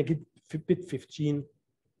here I'm gonna get bit 15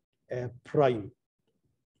 prime.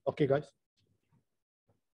 Okay, guys?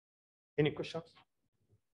 Any questions?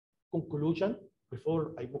 Conclusion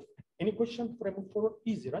before I move. Any question before I move forward?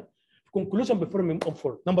 Easy, right? Conclusion before I move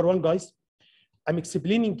forward. Number 1, guys, I'm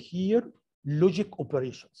explaining here logic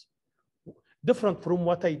operations. Different from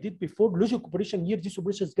what I did before. Logic operation here, this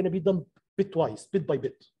operation is going to be done bitwise, bit by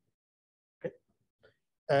bit. Okay.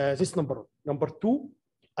 This number 1. Number 2,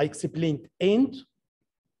 I explained AND,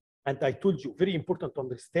 and I told you, very important to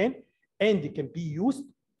understand, AND can be used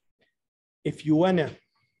if you wanna,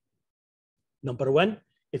 number 1,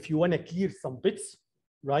 if you wanna clear some bits,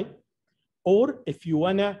 right? Or if you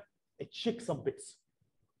wanna check some bits.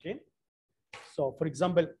 Okay. So, for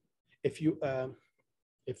example, if you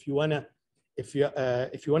wanna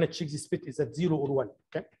check this bit is at 0 or 1,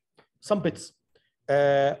 okay? Some bits.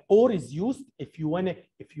 OR is used if you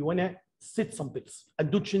wanna set some bits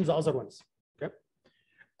and don't change the other ones. Okay.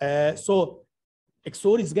 So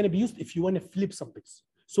XOR is gonna be used if you wanna flip some bits.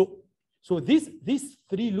 So these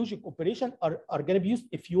 3 logic operations are gonna be used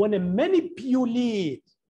if you wanna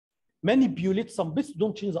manipulate some bits,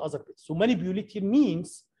 don't change the other bits. So manipulate here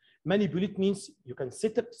means you can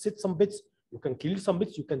set some bits, you can clear some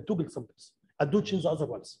bits, you can toggle some bits, and don't change the other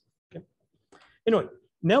ones. Okay. Anyway,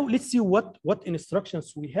 now let's see what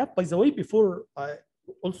instructions we have. By the way, before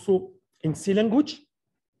also in C language,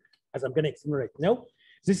 as I'm going to explain right now,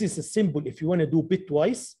 this is a symbol if you want to do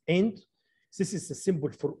bitwise, and this is a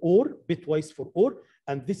symbol for OR, bitwise for OR,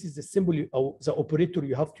 and this is the symbol, the operator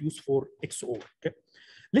you have to use for XOR. Okay.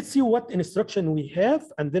 Let's see what instruction we have,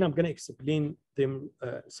 and then I'm going to explain them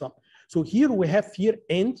some. So here we have here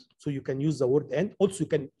AND, so you can use the word AND. Also,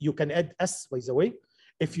 you can add S, by the way,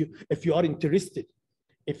 if you are interested.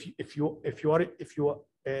 If you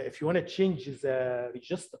want to change the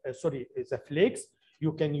register, the flags,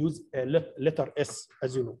 you can use letter S,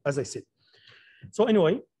 as you know, as I said. So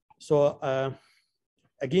anyway,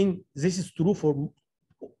 again, this is true for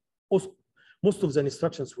most of the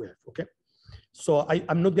instructions we have. Okay. So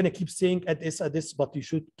I'm not going to keep saying add S, but you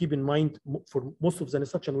should keep in mind for most of the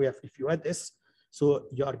instruction we have, if you add S, so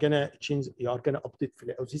you are going to update,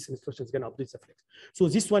 or this instruction is going to update the flex. So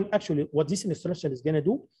this one, actually, what this instruction is going to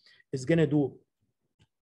do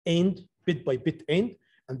AND, bit by bit AND,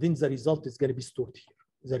 and then the result is going to be stored here.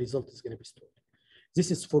 The result is going to be stored.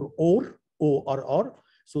 This is for OR, ORR.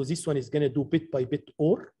 So this one is going to do bit by bit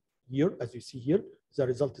OR here, as you see here. The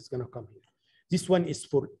result is going to come here. This one is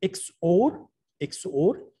for XOR.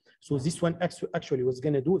 So this one actually was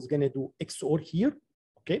going to do XOR here,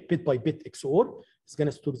 okay, bit by bit XOR. It's going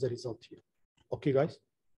to store the result here. Okay, guys.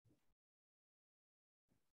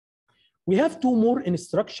 We have 2 more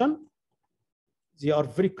instructions. They are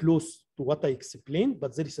very close to what I explained,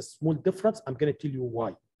 but there is a small difference. I'm going to tell you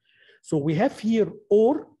why. So we have here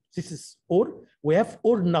OR. This is OR. We have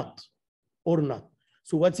OR not.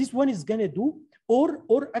 So what this one is going to do,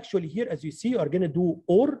 or actually here, as you see, you are going to do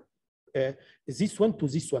OR. This one to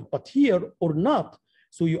this one, but here or not.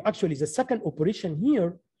 So you actually, the second operation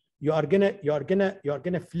here, you are gonna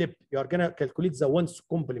flip. You are gonna calculate the ones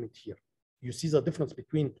complement here. You see the difference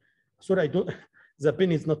between. Sorry, I don't. The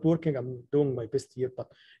pen is not working. I'm doing my best here,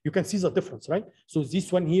 but you can see the difference, right? So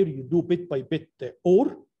this one here, you do bit by bit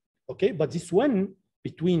OR, okay. But this one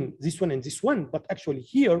between this one and this one, but actually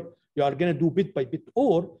here you are gonna do bit by bit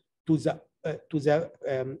OR to the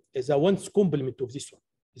the ones complement of this one.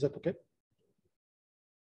 Is that okay?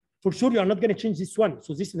 For sure, you are not going to change this one.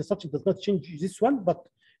 So this instruction does not change this one, but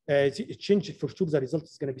it changes for sure. The result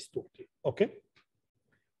is going to be stored here. Okay.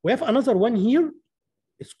 We have another one here.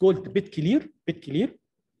 It's called bit clear. Bit clear.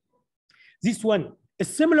 This one is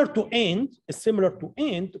similar to AND.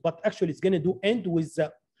 But actually it's going to do AND with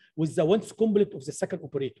the ones complement of the second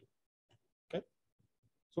operator. Okay.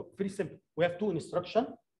 So very simple. We have two instructions.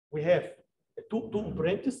 We have two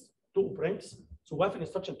operands. So we have an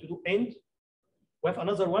instruction to do AND. We have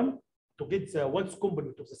another one to get the ones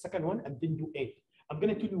complement of the second one and then do AND. I'm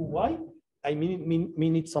going to tell you why I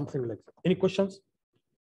need something like that. Any questions?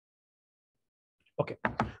 Okay.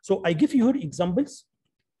 So I give you here examples.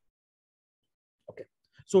 Okay.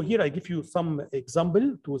 So here I give you some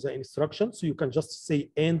example to the instruction. So you can just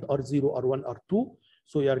say AND R0, R1, R2.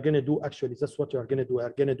 So you are going to do, actually, that's what you are going to do. You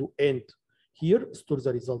are going to do AND here, store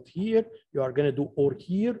the result here. You are going to do OR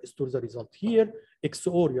here, store the result here.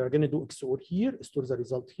 XOR, you are going to do XOR here, store the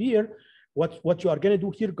result here. What you are going to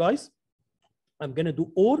do here, guys, I'm going to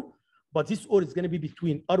do OR, but this OR is going to be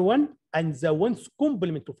between R1 and the ones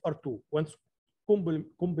complement of R2. Ones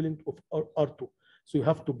complement of R2. So you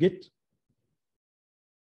have to get,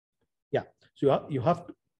 yeah. So you have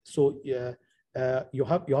to, so you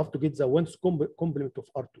have to get the ones complement of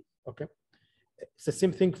R2. Okay. It's the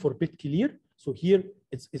same thing for bit clear. So here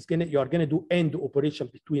you are gonna do AND operation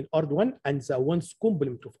between R1 and the ones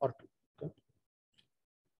complement of R2. Okay.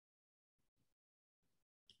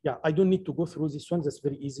 Yeah, I don't need to go through this one. That's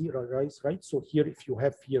very easy, guys, right? So here, if you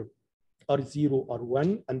have here R0,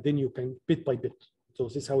 R1, and then you can bit by bit. So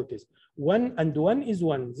this is how it is. 1 and 1 is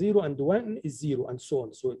 1, 0 and 1 is 0, and so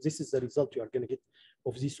on. So this is the result you are gonna get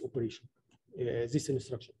of this operation, this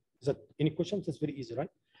instruction. Is that any questions? That's very easy, right?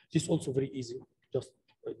 This is also very easy. Just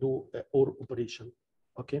do OR operation.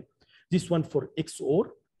 Okay. This one for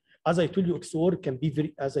XOR. As I told you, XOR can be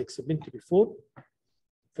very, as I explained before.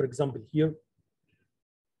 For example, here,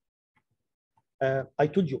 I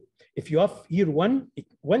told you, if you have here 1,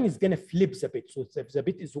 one is going to flip the bit. So if the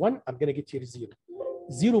bit is 1, I'm going to get here 0.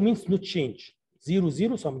 0 means no change. 0,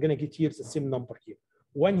 0. So I'm going to get here the same number here.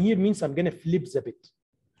 1 here means I'm going to flip the bit.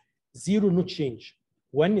 0, no change.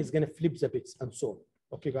 1 is going to flip the bits, and so on.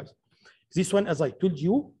 Okay, guys. This one, as I told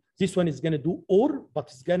you, this one is going to do OR, but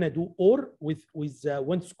it's going to do OR with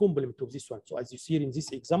ones complement of this one. So as you see here in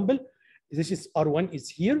this example, this is R1 is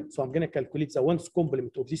here. So I'm going to calculate the ones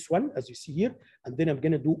complement of this one, as you see here. And then I'm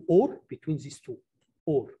going to do OR between these two.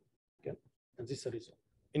 OR. Okay. And this is the result.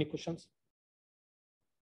 Any questions?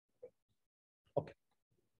 Okay.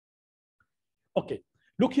 Okay.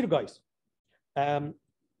 Look here, guys.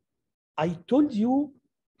 I told you.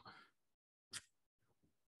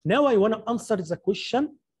 Now I want to answer the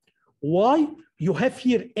question why you have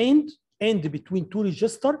here AND between two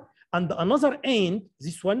registers, and another AND,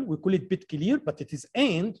 this one we call it bit clear, but it is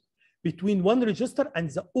AND between one register and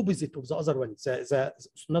the opposite of the other one.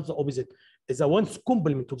 Not the opposite, the one's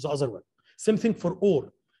complement of the other one. Same thing for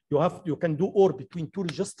OR. You can do OR between two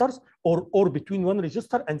registers or OR between one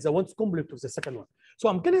register and the one's complement of the second one. So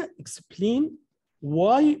I'm gonna explain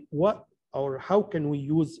why, or how can we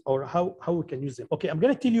use, or how we can use them. Okay, I'm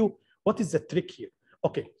going to tell you what is the trick here.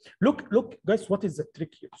 Okay, look, guys, what is the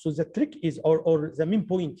trick here? So the trick is, or the main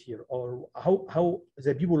point here, or how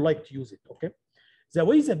the people like to use it. Okay, the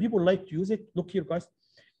way the people like to use it. Look here, guys.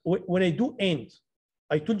 When I do AND,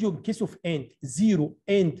 I told you in case of AND 0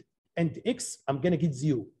 and X, I'm going to get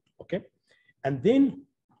 0. Okay, and then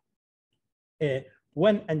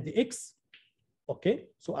 1 and X. Okay,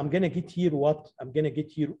 so I'm going to get here what? I'm going to get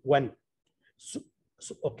here 1. So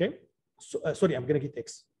okay, so sorry, I'm gonna get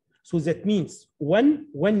X. So that means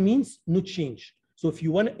 1 means no change. So if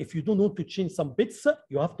you don't want to change some bits,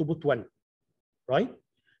 you have to put 1, right?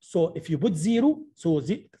 So if you put 0, so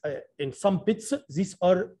in some bits, these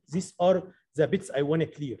are the bits I want to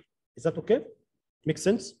clear. Is that okay? Makes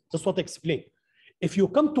sense? That's what I explained. If you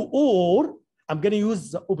come to OR, I'm gonna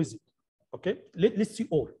use the opposite. Okay, let's see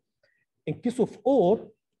OR. In case of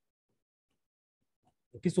OR.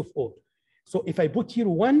 So if I put here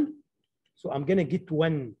 1, so I'm going to get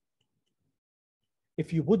 1.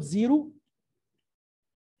 If you put 0,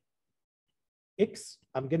 X,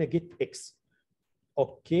 I'm going to get X.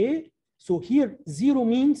 Okay. So here 0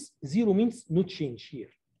 means no change here.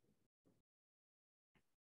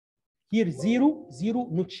 Here 0,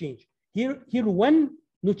 no change. Here 1,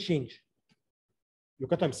 no change. You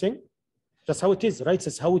got what I'm saying? That's how it is, right?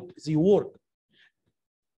 That's how they work.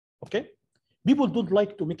 Okay. People don't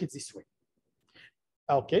like to make it this way.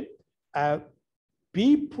 Okay,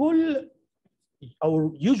 people,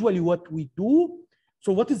 or usually what we do,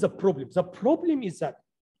 So what is the problem? The problem is that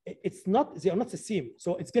it's not, they are not the same.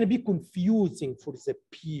 So it's going to be confusing for the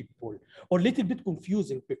people, or a little bit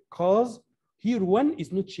confusing, because here 1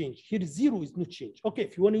 is no change, here 0 is no change. Okay,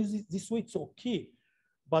 if you want to use it this way, it's okay,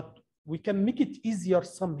 but we can make it easier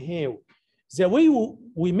somehow. The way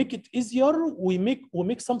we make it easier, we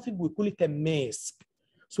make something, we call it a mask.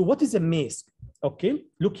 So what is a mask? Okay,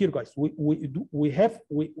 look here, guys. We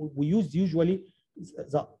use usually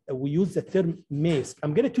we use the term mask.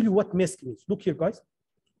 I'm going to tell you what mask means. Look here, guys.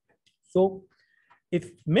 So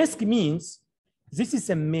if mask means this is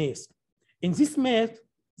a mask. In this mask,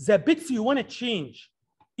 the bits you want to change,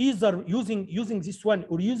 either using this one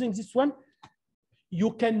or using this one,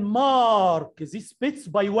 you can mark these bits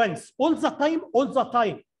by ones all the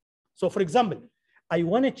time. So for example, I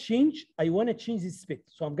want to change this bit.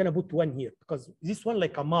 So I'm going to put 1 here because this one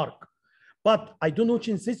like a mark. But I don't know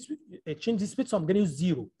change this bit, so I'm going to use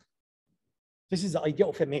 0. This is the idea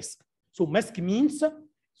of a mask. So mask means that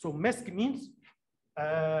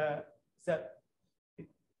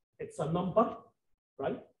it's a number,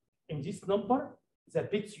 right? In this number, the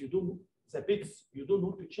bits you don't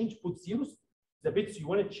want to change, put zeros. The bits you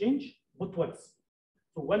want to change, put ones.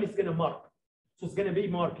 So 1 is going to mark. So it's going to be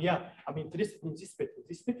marked. Yeah, I'm interested in this bit,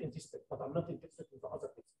 but I'm not interested in the other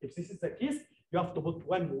bits. If this is the case, you have to put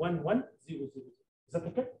 1, 1, 1, 0, 0. Is that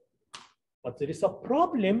okay? But there is a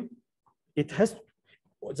problem.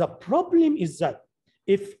 The problem is that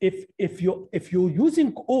if you're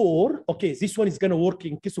using OR, okay, this one is going to work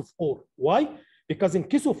in case of OR. Why? Because in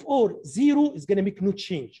case of OR, 0 is going to make no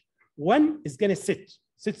change. 1 is going to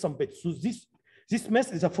set some bits. So this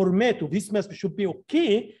mask is a format of this mask should be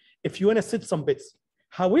okay if you want to set some bits.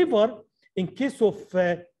 However, in case of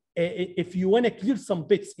if you want to clear some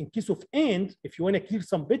bits, in case of AND, if you want to clear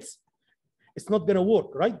some bits, it's not going to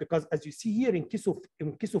work, right? Because as you see here, in case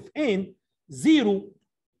of AND,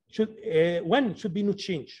 1 should be no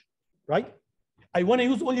change, right? I want to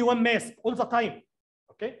use only one mask all the time.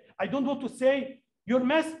 Okay, I don't want to say your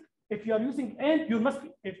mask. If you are using AND, your mask,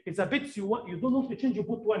 if it's a bits you don't want to change, you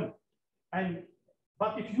put 1.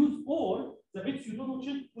 But if you use OR, the bits you don't want to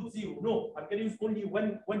change, put 0. No, I'm going to use only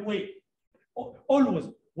one way. Always,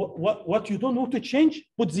 what you don't want to change,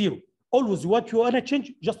 put 0. Always, what you want to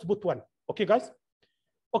change, just put 1. Okay, guys.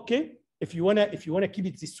 Okay, if you wanna keep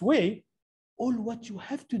it this way, all what you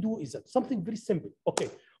have to do is that something very simple. Okay,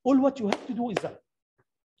 all what you have to do is that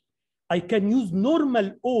I can use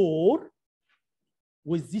normal OR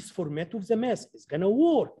with this format of the mask. It's gonna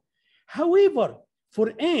work. However,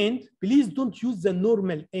 for AND, please don't use the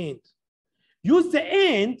normal AND. Use the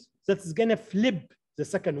AND that is gonna flip the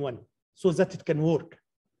second one so that it can work.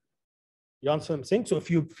 You understand what I'm saying? So if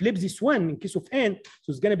you flip this one in case of AND,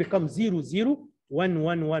 so it's gonna become 0, 0, 1,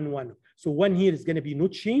 1, 1, 1. So 1 here is gonna be no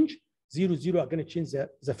change. 0, 0 are gonna change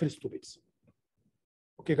the first 2 bits.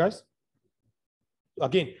 Okay, guys?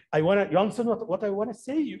 Again, you understand what I wanna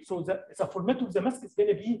say? So the format of the mask is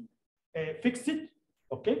gonna be fixed,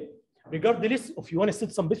 okay? Regardless if you wanna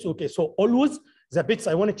set some bits, okay? So always the bits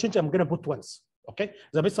I wanna change, I'm gonna put 1s, okay?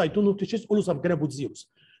 The bits I don't want to change, always I'm gonna put 0s.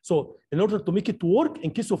 So in order to make it work, in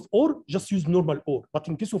case of OR, just use normal OR. But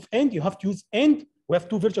in case of AND, you have to use AND. We have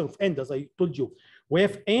 2 versions of AND, as I told you. We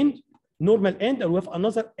have AND, normal AND, and we have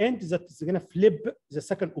another AND that is going to flip the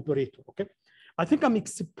second operator, okay? I think I'm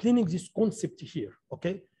explaining this concept here,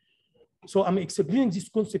 okay? So I'm explaining this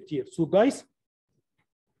concept here. So guys,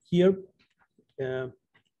 here,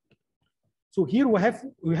 so here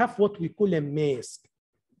we have what we call a mask.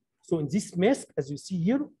 So in this mask, as you see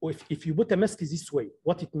here, or if you put a mask this way,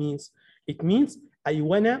 what it means? It means I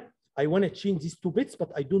wanna change these 2 bits,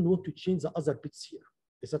 but I don't want to change the other bits here.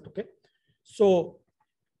 Is that okay? So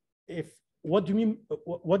what do you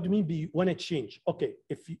mean you wanna change? Okay,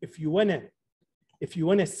 if you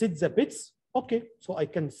wanna set the bits, okay, so I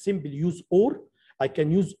can simply use OR. I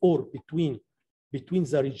can use OR between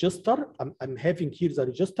the register. I'm having here the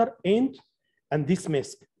register and this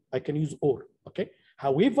mask. I can use OR, okay?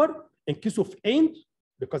 However, in case of AND,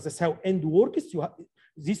 because that's how AND works, you have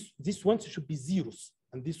this ones should be 0s,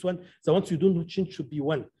 and this one, the ones you don't change should be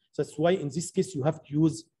 1. That's why in this case you have to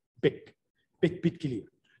use bit clear.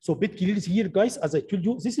 So bit clear is here, guys. As I told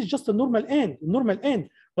you, this is just a normal AND,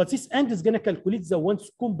 but this AND is gonna calculate the ones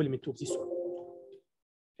complement of this one.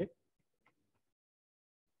 Okay.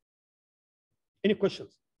 Any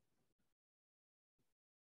questions?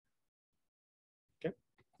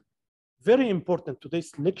 Very important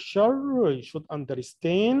today's lecture. You should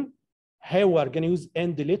understand how we are going to use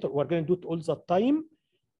AND later. We're going to do it all the time.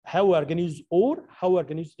 How we are going to use OR, how we are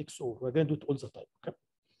going to use XOR. We're going to do it all the time. Okay.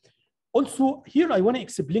 Also, here I want to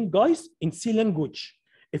explain, guys, in C language.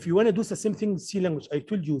 If you want to do the same thing in C language, I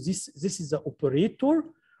told you this is the operator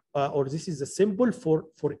or this is a symbol for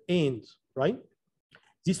AND, right?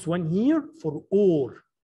 This one here for OR,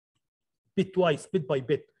 bitwise, bit by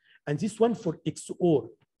bit, and this one for XOR.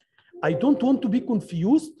 I don't want to be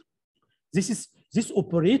confused. These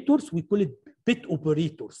operators, we call it bit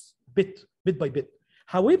operators, bit by bit.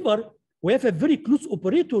 However, we have a very close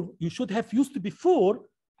operator you should have used before.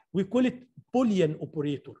 We call it Boolean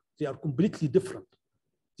operator. They are completely different.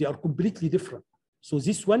 They are completely different. So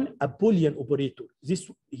this one, a Boolean operator.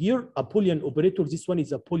 This here, a Boolean operator. This one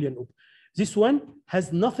is a Boolean operator. This one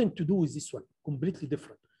has nothing to do with this one, completely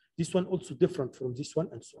different. This one also different from this one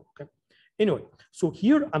and so on, okay? Anyway, so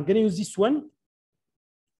here I'm gonna use this one.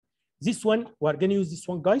 This one, we're gonna use this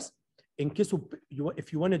one, guys, in case of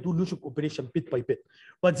if you wanna do logic operation bit by bit.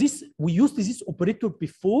 But this, we used this operator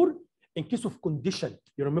before in case of condition.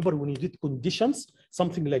 You remember when you did conditions,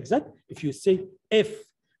 something like that? If you say if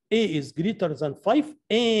A is greater than 5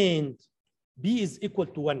 and B is equal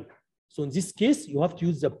to 1. So in this case, you have to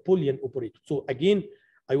use the Boolean operator. So again,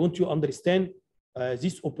 I want you to understand the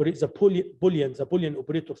Boolean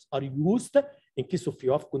operators are used in case of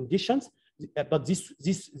you have conditions, but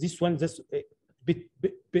this one,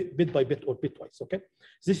 bit by bit or bitwise. Okay,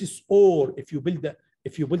 this is or if you build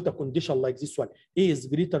a condition like this one, A is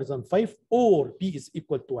greater than 5 or B is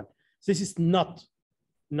equal to 1. This is not.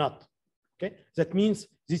 Okay, that means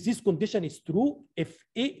this condition is true if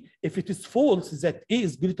it is false that A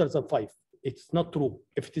is greater than 5. It's not true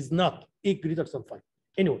if it is not A greater than 5.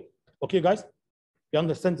 Anyway, okay, guys, you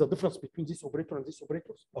understand the difference between this operator and these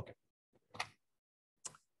operators? Okay.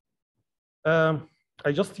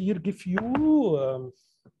 I just here give you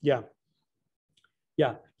here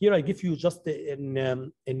I give you just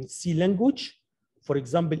in C language. For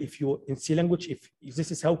example, if you in C language, if this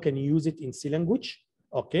is how can you use it in C language?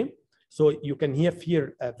 Okay. So you can have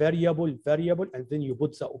here a variable, and then you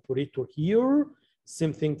put the operator here.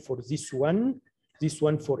 Same thing for this one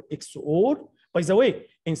for XOR. By the way,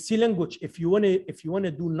 in C language, if you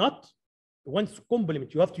wanna do not once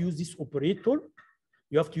complement, you have to use this operator.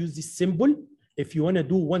 You have to use this symbol if you wanna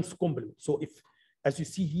do once complement. So if, as you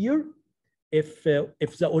see here, if this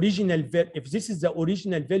is the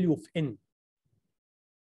original value of n,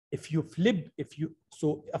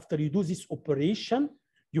 so after you do this operation,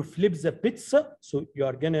 you flip the bits, so you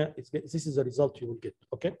are gonna, this is the result you will get,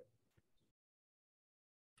 okay?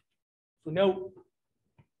 So now,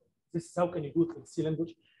 this is how can you do it in C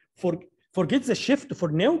language. Forget the shift for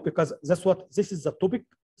now, because this is the topic,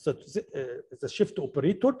 so the shift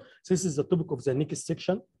operator. This is the topic of the next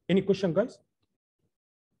section. Any question, guys?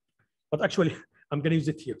 But actually, I'm gonna use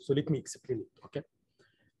it here, so let me explain it, okay?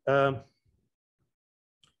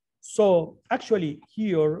 So actually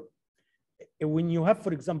here, when you have,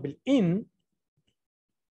 for example, in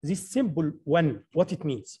this symbol 1, what it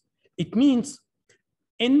means? It means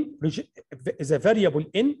n is a variable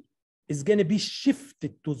n is going to be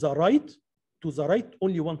shifted to the right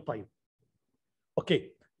only one time.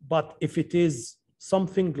 Okay, but if it is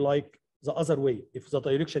something like the other way, if the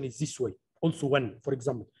direction is this way, also 1, for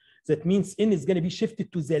example, that means n is going to be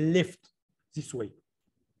shifted to the left this way.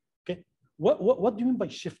 Okay, what do you mean by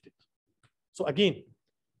shifted? So again,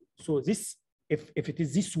 so this, if it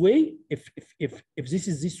is this way, if this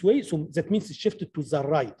is this way, so that means it's shifted to the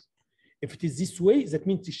right. If it is this way, that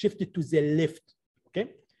means it's shifted to the left.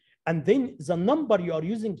 Okay, and then the number you are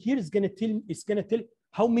using here is gonna tell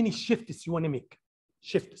how many shifts you want to make.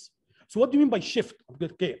 Shifts. So what do you mean by shift?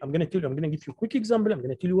 Okay, I'm gonna tell you. I'm gonna give you a quick example. I'm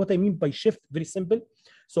gonna tell you what I mean by shift. Very simple.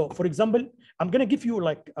 So for example, I'm gonna give you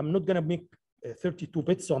like, I'm not gonna make 32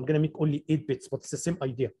 bits, so I'm gonna make only 8 bits, but it's the same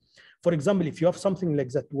idea. For example, if you have something like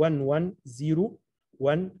that, 1 1 0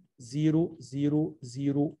 1 0 0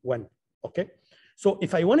 0 1. Okay. So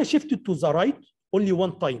if I want to shift it to the right only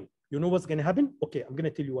one time, you know what's going to happen? Okay, I'm going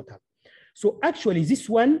to tell you what happened. So actually this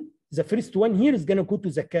one, the first one here is going to go to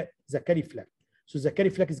the carry flag. So the carry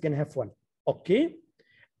flag is going to have 1. Okay.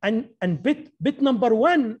 And bit number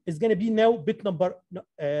 1 is going to be now bit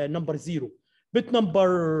number 0. Bit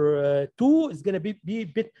number 2 is going to be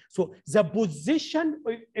bit. So the position,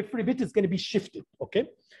 every bit is going to be shifted. Okay.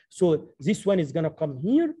 So this one is going to come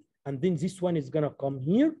here, and then this one is going to come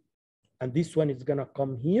here. And this one is gonna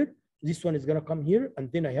come here. This one is gonna come here,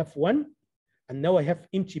 and then I have 1, and now I have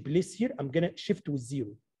empty place here. I'm gonna shift with 0.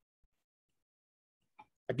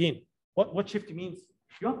 Again, what shift means?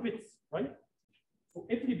 You have bits, right? So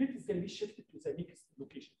every bit is gonna be shifted to the next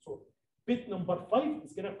location. So bit number 5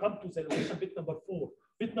 is gonna come to the location bit number 4.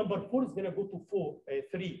 Bit number 4 is gonna go to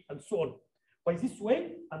 3, and so on. By this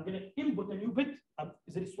way, I'm gonna input a new bit, and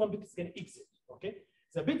there is one bit is gonna exit. Okay.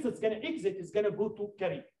 The bit that's going to exit is is going to go to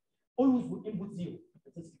carry. Always with input 0.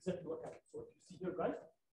 This is exactly what happens. So you see here, guys,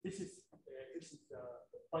 this is the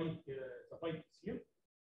byte is here.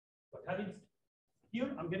 What happens here?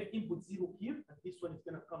 I'm going to input 0 here, and this one is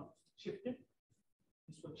going to come shifted.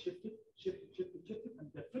 This one shifted,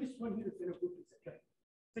 and the first one here is going to go to the carry.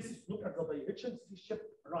 This is look at the direction. This is shift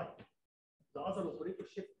right. The other operator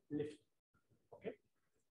shift left. Okay.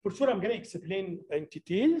 For sure, I'm going to explain in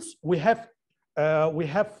details. We have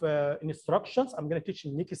instructions. I'm going to teach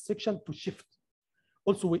in next section to shift.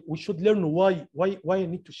 Also, we should learn why I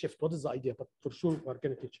need to shift. What is the idea? But for sure, we're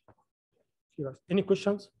going to teach. Any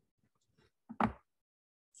questions?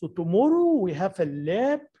 So tomorrow we have a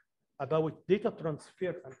lab about data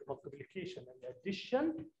transfer and multiplication and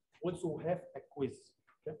addition. Also have a quiz.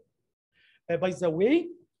 Okay? By the way,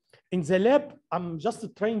 in the lab, I'm just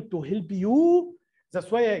trying to help you. That's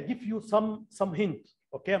why I give you some hint.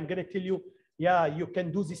 Okay, I'm going to tell you, yeah, you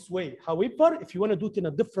can do this way. However, if you want to do it in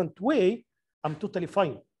a different way, I'm totally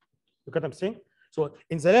fine. You get what I'm saying? So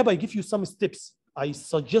in the lab, I give you some steps. I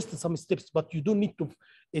suggest some steps, but you don't need to.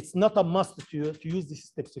 It's not a must to use these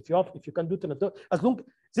steps. If you can do it in a, as long,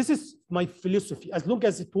 this is my philosophy. As long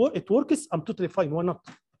as it works, I'm totally fine. Why not?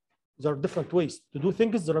 There are different ways to do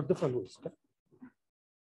things. There are different ways. Okay?